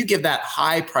 But if you give that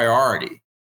high priority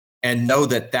and know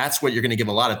that that's what you're going to give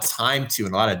a lot of time to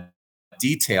and a lot of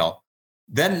detail,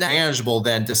 then manageable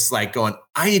than just like going,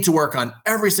 I need to work on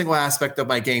every single aspect of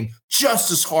my game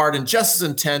just as hard and just as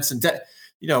intense. And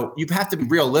you have to be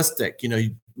realistic.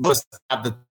 You must have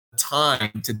the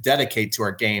time to dedicate to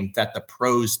our game that the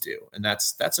pros do. And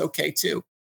that's okay too.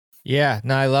 Yeah,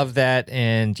 no, I love that.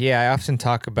 And yeah, I often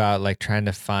talk about like trying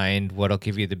to find what'll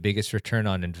give you the biggest return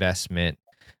on investment.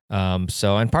 And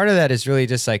part of that is really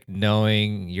just like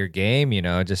knowing your game,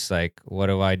 just like, what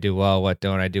do I do well? What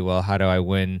don't I do well? How do I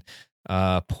win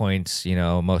points,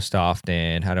 most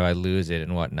often? How do I lose it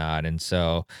and whatnot? And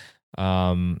so,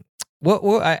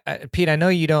 Pete, I know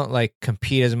you don't like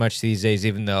compete as much these days,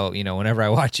 even though, whenever I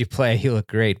watch you play, you look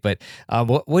great. But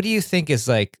what do you think is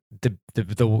like the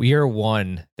year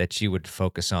one that you would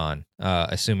focus on,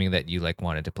 assuming that you like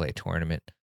wanted to play a tournament?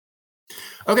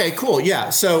 Okay, cool. Yeah.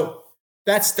 So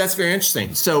that's very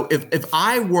interesting. So if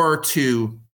I were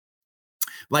to,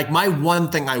 like, my one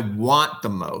thing I want the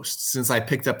most, since I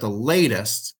picked up the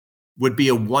latest, would be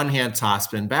a one-hand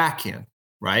topspin backhand,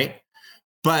 right?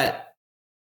 But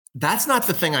that's not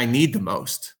the thing I need the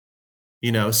most,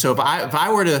 So if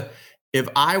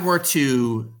I were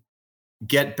to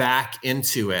get back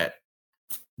into it,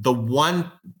 the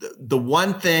one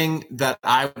thing that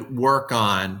I would work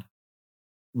on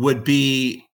would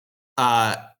be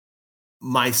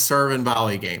my serve and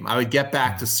volley game. I would get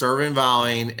back to serve and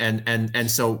volleying, and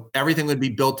so everything would be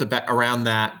built around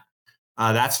that.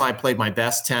 That's why I played my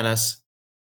best tennis.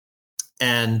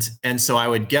 And so I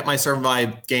would get my serve and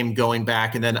volley game going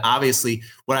back. And then obviously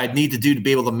what I'd need to do to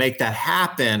be able to make that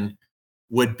happen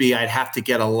would be I'd have to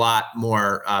get a lot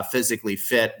more physically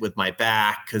fit with my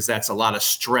back, because that's a lot of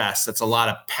stress. That's a lot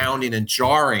of pounding and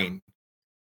jarring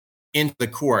into the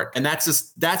court. And that's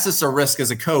just a risk as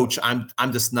a coach I'm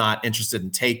just not interested in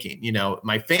taking.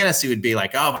 My fantasy would be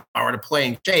like, oh, if I were to play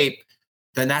in shape,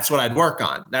 then that's what I'd work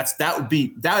on. That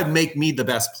would make me the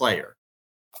best player.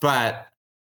 But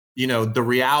the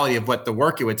reality of what the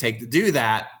work it would take to do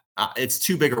that, it's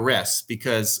too big a risk,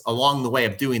 because along the way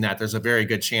of doing that, there's a very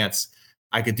good chance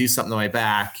I could do something on my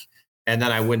back, and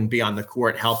then I wouldn't be on the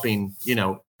court helping,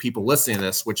 people listening to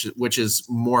this, which is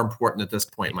more important at this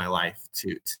point in my life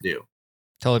to do.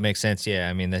 Totally makes sense. Yeah.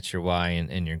 I mean, that's your why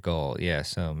and your goal. Yeah.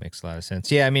 So it makes a lot of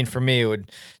sense. Yeah. I mean, for me, it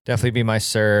would definitely be my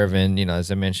serve. And, as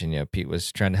I mentioned, Pete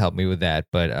was trying to help me with that,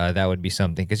 but that would be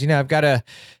something, because, I've got a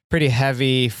pretty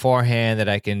heavy forehand that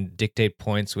I can dictate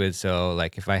points with. So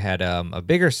like if I had a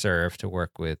bigger serve to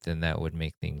work with, then that would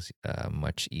make things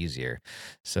much easier.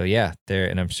 So yeah,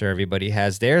 and I'm sure everybody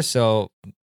has theirs. So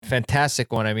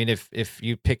fantastic one. I mean, if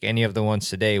you pick any of the ones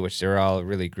today, which they're all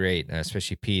really great,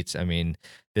 especially Pete's, I mean,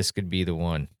 this could be the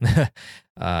one that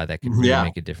could really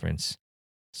make a difference.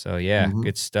 So yeah,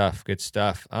 Good stuff. Good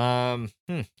stuff.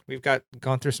 We've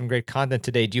gone through some great content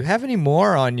today. Do you have any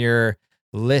more on your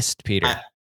list, Peter?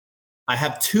 I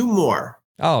have two more.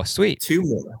 Oh, sweet. Two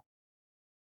more.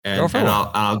 And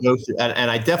I'll go through, and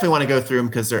I definitely want to go through them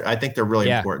because I think they're really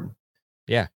important.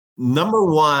 Yeah. Number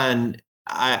one,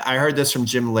 I heard this from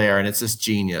Jim Loehr, and it's just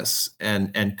genius.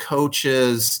 And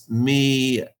coaches,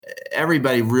 me,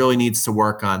 everybody really needs to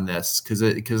work on this because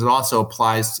it also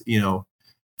applies,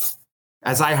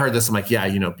 as I heard this, I'm like, yeah,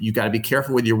 you got to be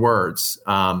careful with your words.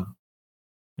 And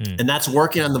that's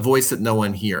working on the voice that no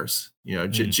one hears.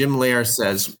 Jim Loehr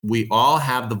says, we all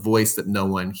have the voice that no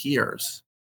one hears,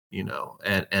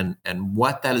 and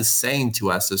what that is saying to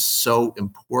us is so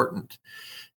important.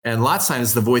 And a lot of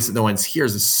times the voice that no one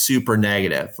hears is super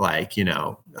negative. Like,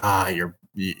 you're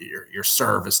your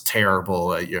serve is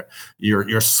terrible.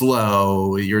 You're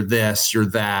slow. You're this, you're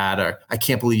that. Or I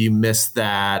can't believe you missed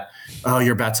that. Oh,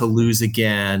 you're about to lose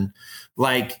again.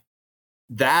 Like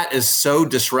that is so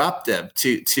disruptive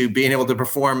to being able to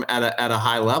perform at a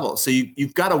high level. So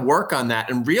you've got to work on that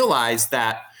and realize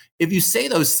that if you say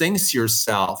those things to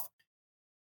yourself,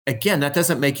 again, that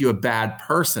doesn't make you a bad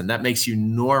person. That makes you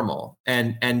normal.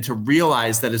 And to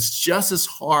realize that it's just as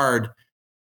hard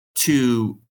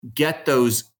to get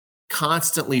those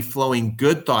constantly flowing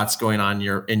good thoughts going on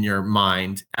in your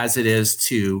mind as it is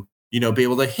to, be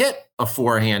able to hit a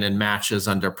forehand in matches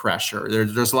under pressure.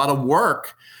 There's a lot of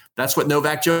work. That's what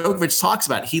Novak Djokovic talks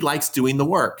about. He likes doing the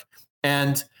work.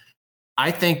 And I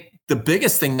think the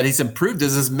biggest thing that he's improved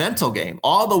is his mental game.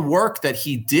 All the work that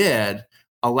he did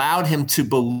allowed him to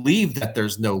believe that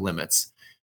there's no limits.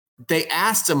 They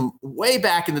asked him way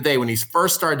back in the day when he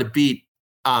first started to beat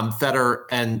Federer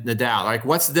and Nadal, like,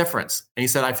 what's the difference? And he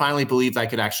said, I finally believed I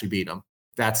could actually beat him.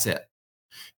 That's it.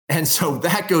 And so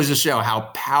that goes to show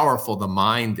how powerful the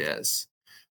mind is.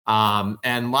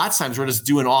 And lots of times we're just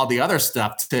doing all the other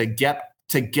stuff to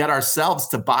get ourselves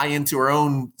to buy into our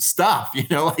own stuff,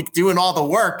 like doing all the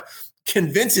work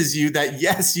convinces you that,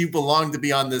 yes, you belong to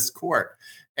be on this court.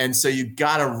 And so you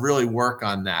got to really work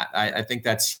on that. I think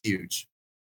that's huge.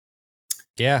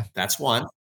 Yeah. That's one.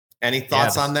 Any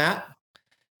thoughts on that?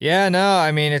 Yeah, no,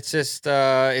 I mean, it's just,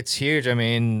 it's huge. I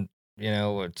mean,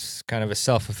 it's kind of a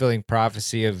self-fulfilling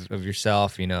prophecy of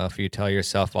yourself. If you tell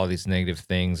yourself all these negative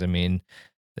things, I mean,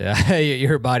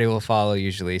 your body will follow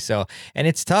usually. So, and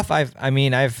it's tough. I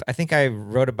think I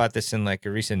wrote about this in like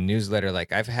a recent newsletter.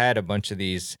 Like I've had a bunch of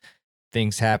these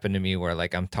things happen to me where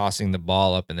like I'm tossing the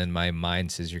ball up and then my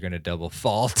mind says you're going to double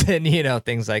fault and,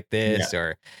 things like this,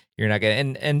 or you're not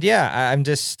going to, and yeah, I'm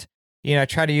just, I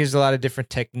try to use a lot of different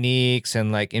techniques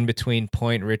and like in between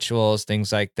point rituals,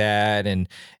 things like that. And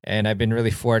I've been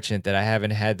really fortunate that I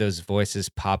haven't had those voices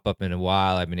pop up in a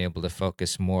while. I've been able to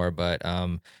focus more, but,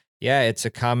 yeah, it's a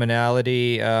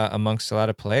commonality amongst a lot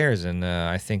of players, and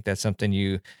I think that's something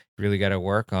you really got to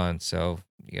work on. So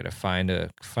you got to find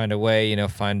a way,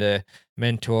 find a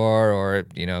mentor or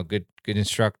good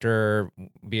instructor,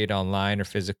 be it online or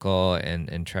physical,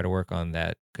 and try to work on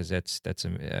that, because that's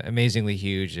amazingly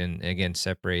huge, and again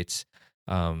separates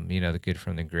the good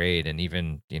from the great, and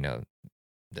even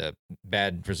the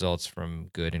bad results from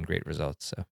good and great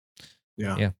results. So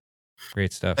yeah,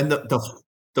 great stuff. And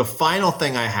the final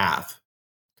thing I have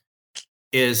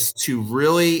is to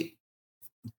really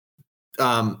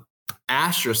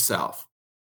ask yourself,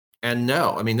 and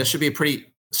no, I mean, this should be a pretty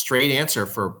straight answer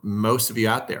for most of you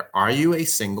out there. Are you a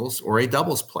singles or a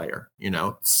doubles player?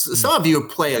 Some of you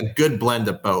play a good blend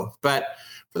of both, but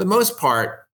for the most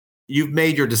part, you've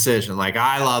made your decision. Like,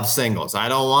 I love singles. I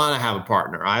don't want to have a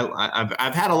partner.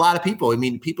 I've had a lot of people. I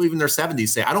mean, people even in their 70s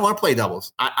say, I don't want to play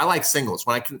doubles. I like singles.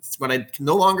 When I can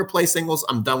no longer play singles,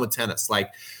 I'm done with tennis.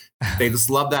 Like, they just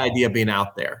love the idea of being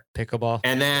out there. Pickleball.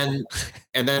 And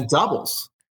then doubles.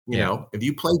 If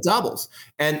you play doubles,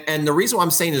 and the reason why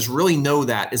I'm saying is really know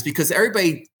that is because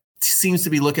everybody seems to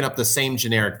be looking up the same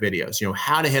generic videos,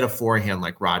 how to hit a forehand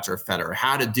like Roger Federer,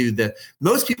 how to do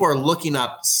most people are looking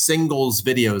up singles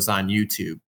videos on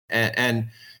YouTube, and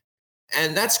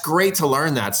that's great to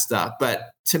learn that stuff. But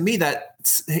to me,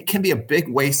 it can be a big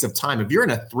waste of time. If you're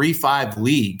in a 3-5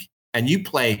 league and you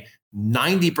play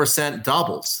 90%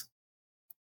 doubles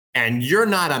and you're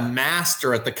not a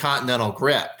master at the continental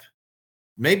grip,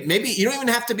 maybe you don't even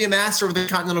have to be a master of the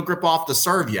continental grip off the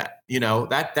serve yet.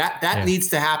 That needs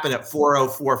to happen at 4.0,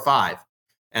 4.5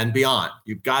 and beyond.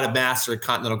 You've got to master the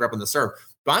continental grip on the serve.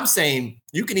 But I'm saying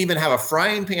you can even have a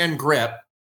frying pan grip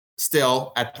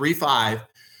still at 3.5.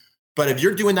 But if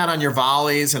you're doing that on your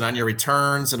volleys and on your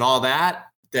returns and all that,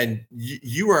 then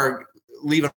you are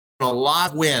leaving a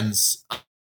lot of wins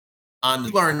on.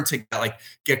 Learn to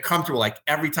get comfortable. Like,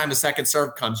 every time the second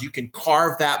serve comes, you can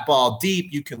carve that ball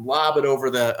deep. You can lob it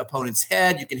over the opponent's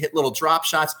head. You can hit little drop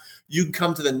shots. You can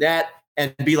come to the net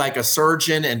and be like a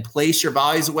surgeon and place your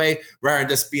volleys away rather than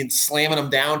just slamming them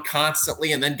down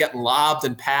constantly and then getting lobbed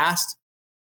and passed.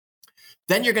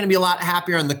 Then you're going to be a lot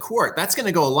happier on the court. That's going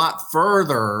to go a lot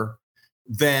further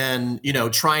than,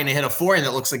 trying to hit a forehand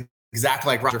that looks like exactly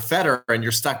like Roger Federer and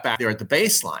you're stuck back there at the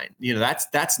baseline.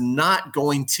 That's not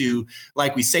going to,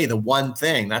 like we say, the one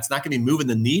thing that's not going to be moving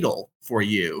the needle for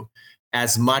you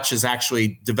as much as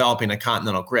actually developing a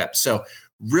continental grip. So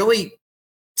really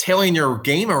tailoring your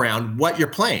game around what you're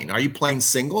playing. Are you playing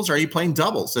singles or are you playing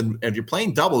doubles? And if you're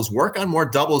playing doubles, work on more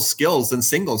doubles skills than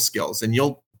singles skills, and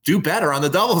you'll do better on the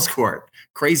doubles court.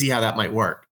 Crazy how that might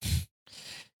work.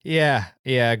 Yeah,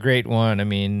 great one. I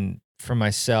mean, for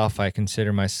myself, I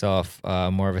consider myself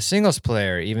more of a singles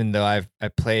player, even though I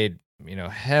played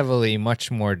heavily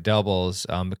much more doubles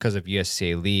because of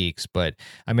USCA leagues. But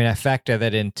I mean, I factor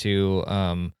that into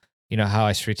how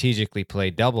I strategically play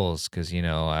doubles because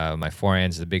my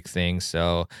forehand's the big thing,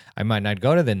 so I might not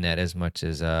go to the net as much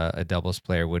as a doubles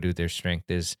player would, who their strength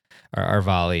is our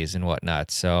volleys and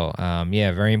whatnot. So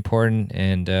very important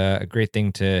and a great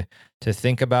thing to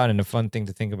think about, and a fun thing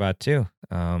to think about too,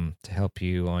 to help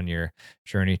you on your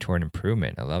journey toward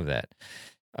improvement. I love that.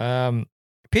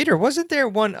 Peter, wasn't there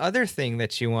one other thing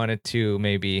that you wanted to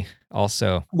maybe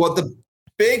also? Well, the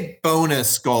big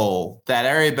bonus goal that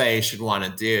everybody should want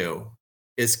to do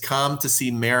is come to see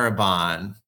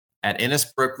Maribon at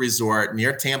Innisbrook Resort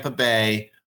near Tampa Bay,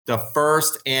 the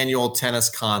first annual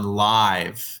TennisCon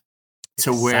live.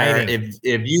 To where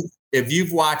if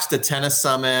you've watched the Tennis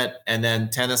Summit and then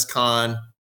TennisCon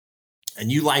and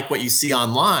you like what you see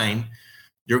online,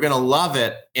 you're going to love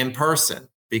it in person,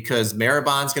 because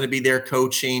Maribon's going to be there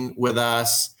coaching with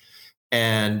us.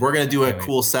 And we're going to do a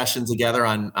cool session together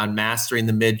on mastering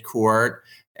the mid-court.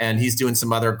 And he's doing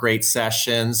some other great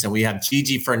sessions. And we have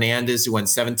Gigi Fernandez, who won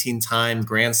 17-time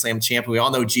Grand Slam champion. We all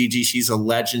know Gigi. She's a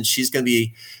legend. She's going to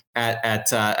be at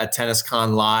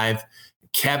TennisCon Live.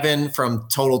 Kevin from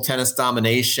Total Tennis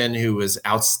Domination, who is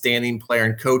outstanding player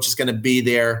and coach, is going to be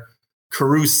there.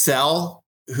 Carousel,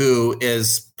 who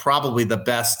is probably the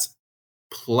best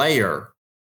player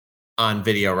on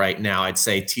video right now, I'd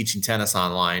say, teaching tennis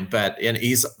online. But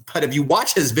if you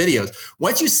watch his videos,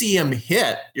 once you see him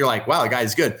hit, you're like, wow, the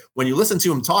guy's good. When you listen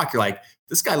to him talk, you're like,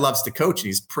 this guy loves to coach and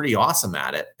he's pretty awesome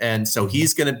at it. And so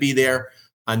he's going to be there.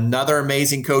 Another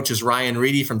amazing coach is Ryan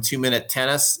Reedy from 2 Minute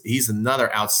Tennis. He's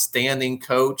another outstanding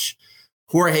coach.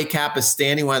 Jorge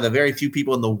Capistani, one of the very few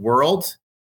people in the world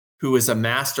who is a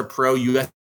master pro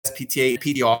USPTA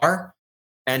PDR.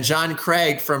 And John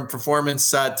Craig from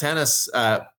Performance Tennis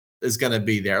is going to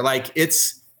be there. Like it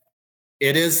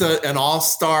is an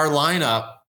all-star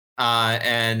lineup.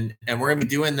 And we're going to be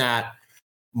doing that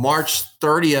March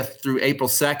 30th through April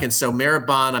 2nd. So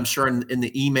Maribon, I'm sure in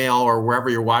the email or wherever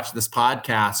you're watching this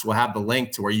podcast, we'll have the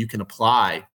link to where you can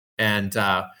apply. And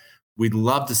we'd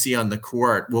love to see you on the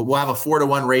court. We'll have a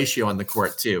 4-to-1 ratio on the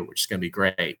court too, which is going to be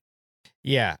great.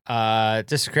 Yeah,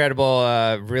 just incredible.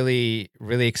 Really,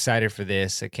 really excited for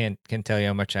this. I can't tell you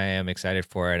how much I am excited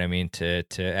for it. I mean, to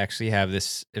actually have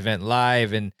this event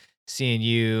live and seeing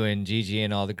you and Gigi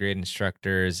and all the great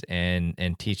instructors and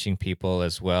teaching people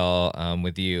as well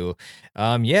with you.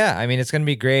 I mean, it's going to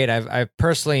be great. I've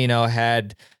personally,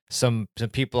 had some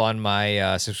people on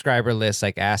my subscriber list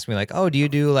like asked me like, oh, do you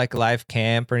do like live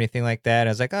camp or anything like that? And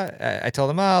I was like, I told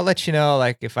them, I'll let you know,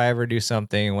 like if I ever do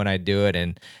something, when I do it.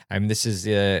 And I mean, this is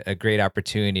a great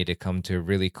opportunity to come to a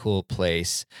really cool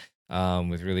place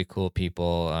with really cool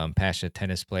people, passionate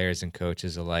tennis players and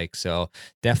coaches alike. So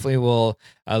definitely will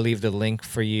leave the link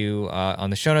for you on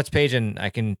the show notes page. And I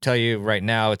can tell you right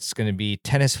now, it's going to be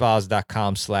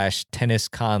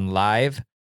tennisfiles.com/TennisConLive.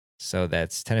 So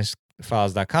that's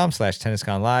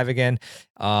tennisfiles.com/TennisConLive again.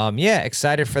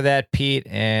 Excited for that, Pete,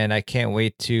 and I can't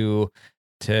wait to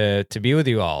be with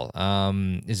you all.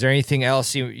 Is there anything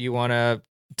else you want to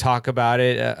talk about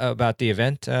about the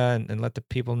event and let the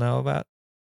people know about?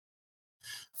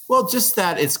 Well, just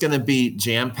that it's going to be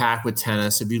jam-packed with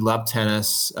tennis. If you love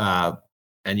tennis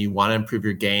and you want to improve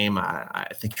your game, I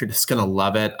think you're just going to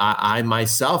love it. I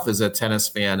myself, as a tennis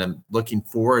fan, am looking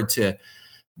forward to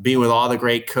being with all the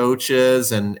great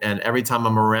coaches. And every time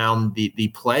I'm around the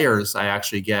players, I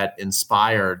actually get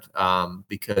inspired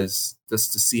because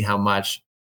just to see how much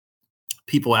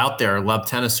people out there love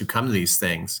tennis who come to these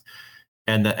things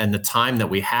and the time that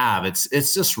we have,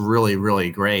 it's just really,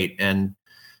 really great. And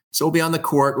so we'll be on the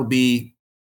court. We'll be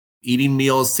eating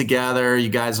meals together. You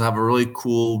guys will have a really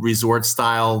cool resort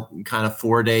style kind of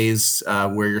 4 days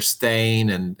where you're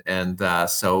staying. And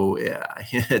so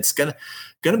it's going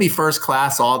to be first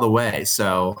class all the way.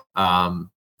 So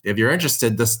if you're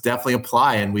interested, just definitely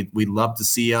apply. And we'd love to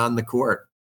see you on the court.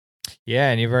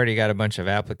 Yeah. And you've already got a bunch of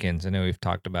applicants. I know we've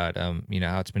talked about, how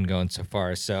it's been going so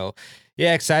far. So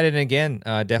yeah, excited. And again,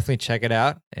 definitely check it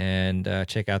out and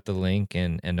check out the link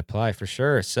and apply for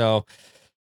sure. So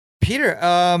Peter,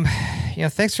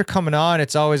 thanks for coming on.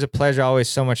 It's always a pleasure. Always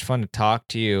so much fun to talk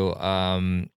to you.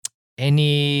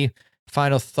 Any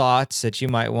final thoughts that you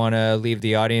might want to leave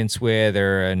the audience with,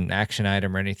 or an action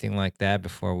item or anything like that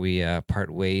before we part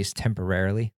ways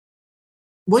temporarily?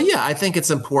 Well, yeah, I think it's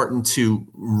important to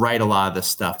write a lot of this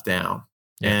stuff down.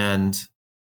 Yeah. And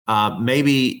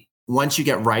maybe once you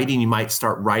get writing, you might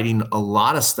start writing a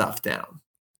lot of stuff down.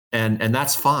 And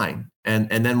that's fine. And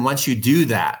then once you do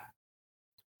that,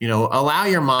 allow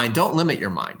your mind, don't limit your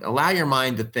mind, allow your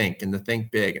mind to think and to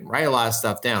think big and write a lot of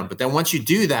stuff down. But then once you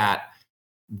do that,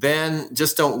 then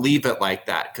just don't leave it like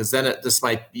that. Cause then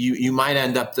you might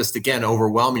end up just again,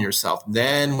 overwhelming yourself.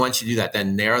 Then once you do that,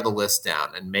 then narrow the list down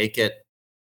and make it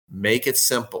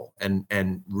simple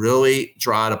and really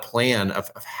draw out a plan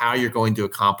of how you're going to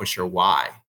accomplish your why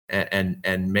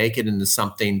and make it into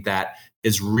something that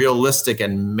is realistic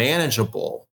and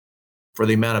manageable for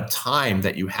the amount of time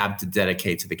that you have to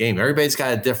dedicate to the game. Everybody's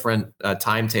got a different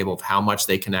timetable of how much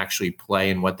they can actually play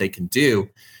and what they can do.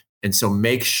 And so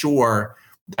make sure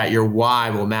that your why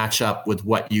will match up with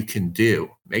what you can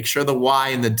do. Make sure the why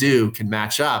and the do can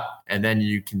match up, and then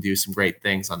you can do some great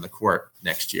things on the court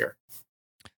next year.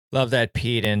 Love that,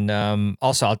 Pete. And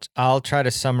also, I'll try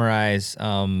to summarize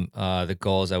the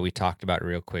goals that we talked about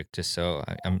real quick, just so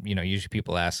usually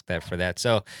people ask that for that.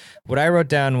 So what I wrote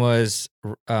down was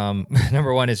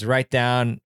number one is write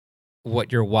down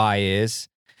what your why is.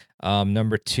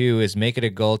 Number two is make it a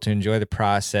goal to enjoy the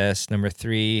process. Number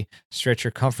three, stretch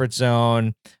your comfort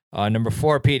zone. Number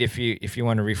four, Pete, if you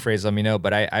want to rephrase, let me know.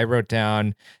 But I wrote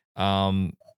down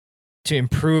to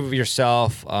improve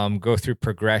yourself, go through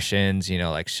progressions,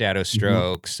 like shadow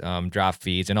strokes, drop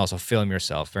feeds, and also film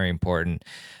yourself. Very important.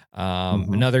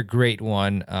 Another great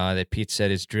one that Pete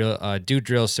said is do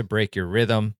drills to break your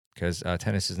rhythm, because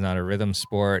tennis is not a rhythm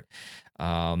sport.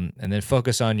 And then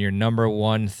focus on your number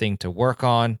one thing to work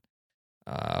on.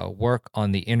 Work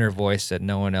on the inner voice that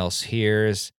no one else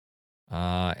hears.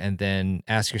 And then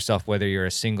ask yourself whether you're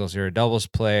a singles or a doubles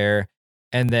player.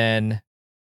 And then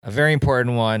a very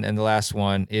important one, and the last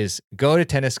one, is go to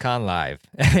TennisCon Live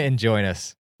and join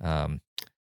us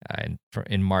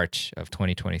in March of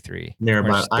 2023.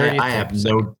 I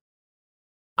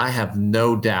have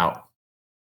no doubt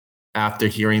after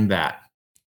hearing that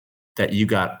you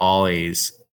got all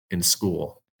A's in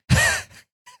school.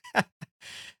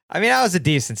 I mean, I was a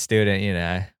decent student,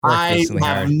 I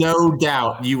have no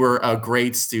doubt you were a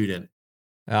great student.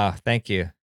 Oh, thank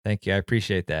you. I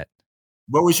appreciate that.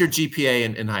 What was your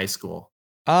GPA in high school?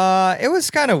 It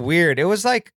was kind of weird. It was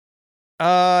like,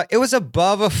 it was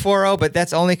above a 4.0, but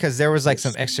that's only because there was like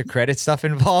some extra credit stuff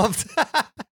involved.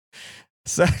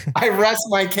 So I rest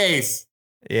my case.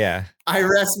 Yeah. I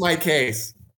rest my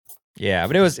case. Yeah,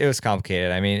 but it was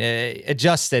complicated. I mean,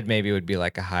 adjusted maybe it would be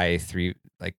like a high 3,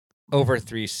 like over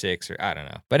 3.6, or I don't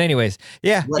know. But anyways,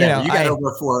 yeah. Whatever. You got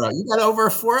over 4.0. You got over a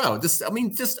 4.0. Just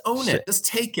own it. Just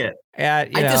take it. Yeah,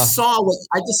 I just saw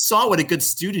what a good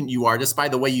student you are just by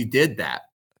the way you did that.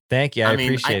 Thank you. I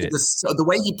appreciate it. So the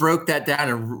way you broke that down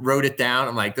and wrote it down,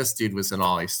 I'm like, this dude was an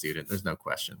all-A student. There's no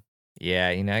question. Yeah,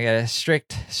 I got a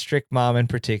strict mom in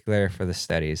particular for the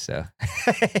studies, so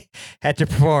had to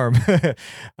perform. And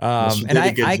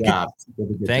I could,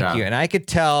 thank you. And I could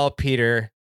tell,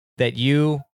 Peter, that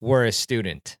you were a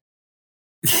student.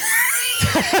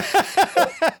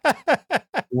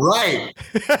 Right.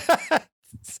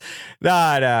 No.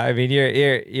 I mean,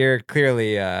 you're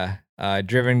clearly a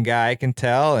driven guy, I can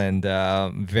tell, and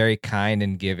very kind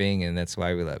and giving, and that's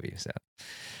why we love you. So.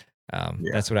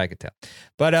 That's what I could tell.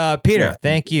 But Peter,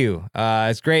 thank you.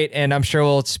 It's great. And I'm sure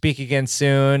we'll speak again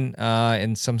soon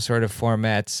in some sort of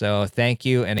format. So thank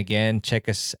you. And again, check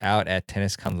us out at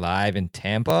TennisCon Live in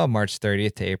Tampa, March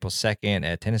 30th to April 2nd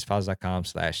at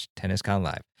tennisfiles.com/TennisCon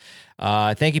Live.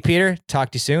 Thank you, Peter.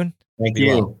 Talk to you soon. Thank you.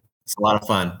 Well. It's a lot of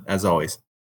fun, as always.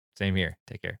 Same here.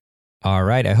 Take care. All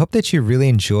right. I hope that you really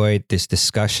enjoyed this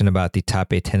discussion about the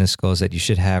top 8 tennis goals that you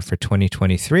should have for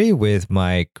 2023 with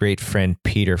my great friend,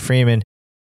 Peter Freeman.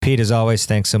 Pete, as always,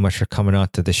 thanks so much for coming on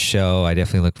to the show. I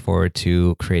definitely look forward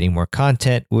to creating more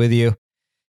content with you.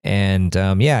 And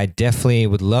I definitely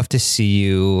would love to see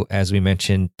you, as we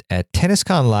mentioned, at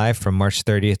TennisCon Live from March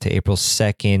 30th to April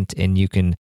 2nd. And you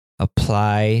can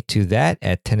apply to that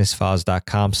at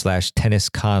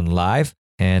tennisfiles.com/TennisCon Live.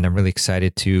 And I'm really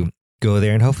excited to go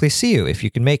there and hopefully see you if you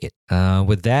can make it.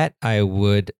 With that, I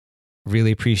would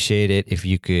really appreciate it if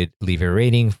you could leave a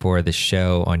rating for the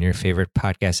show on your favorite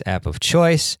podcast app of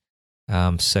choice,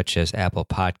 such as Apple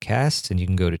Podcasts. And you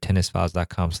can go to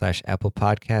tennisfiles.com/Apple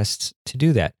Podcasts to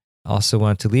do that. Also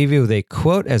want to leave you with a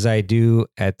quote, as I do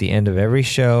at the end of every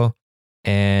show.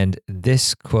 And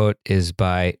this quote is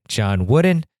by John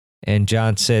Wooden. And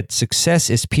John said,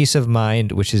 "Success is peace of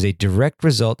mind, which is a direct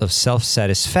result of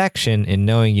self-satisfaction in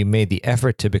knowing you made the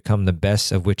effort to become the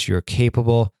best of which you are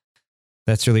capable."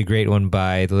 That's a really great one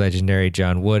by the legendary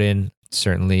John Wooden.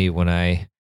 Certainly when I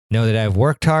know that I've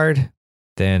worked hard,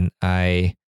 then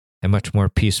I am much more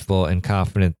peaceful and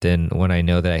confident than when I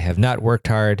know that I have not worked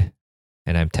hard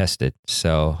and I'm tested.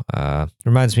 So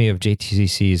reminds me of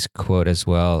JTCC's quote as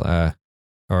well,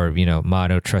 or,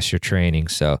 motto, trust your training.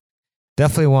 So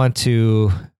definitely want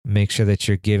to make sure that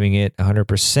you're giving it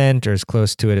 100% or as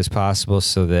close to it as possible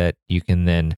so that you can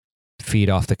then feed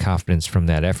off the confidence from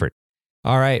that effort.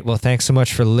 All right. Well, thanks so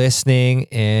much for listening.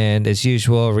 And as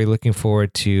usual, we're looking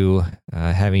forward to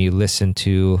having you listen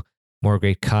to more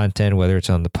great content, whether it's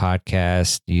on the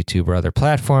podcast, YouTube, or other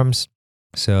platforms.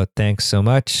 So thanks so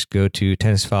much. Go to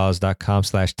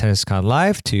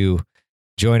tennisfiles.com/tennisconlive to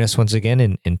join us once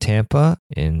again in Tampa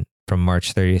from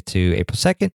March 30th to April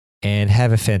 2nd. And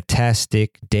have a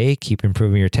fantastic day. Keep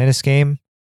improving your tennis game.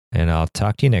 And I'll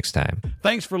talk to you next time.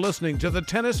 Thanks for listening to the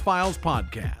Tennis Files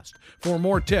podcast. For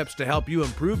more tips to help you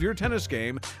improve your tennis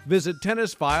game, visit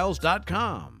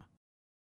tennisfiles.com.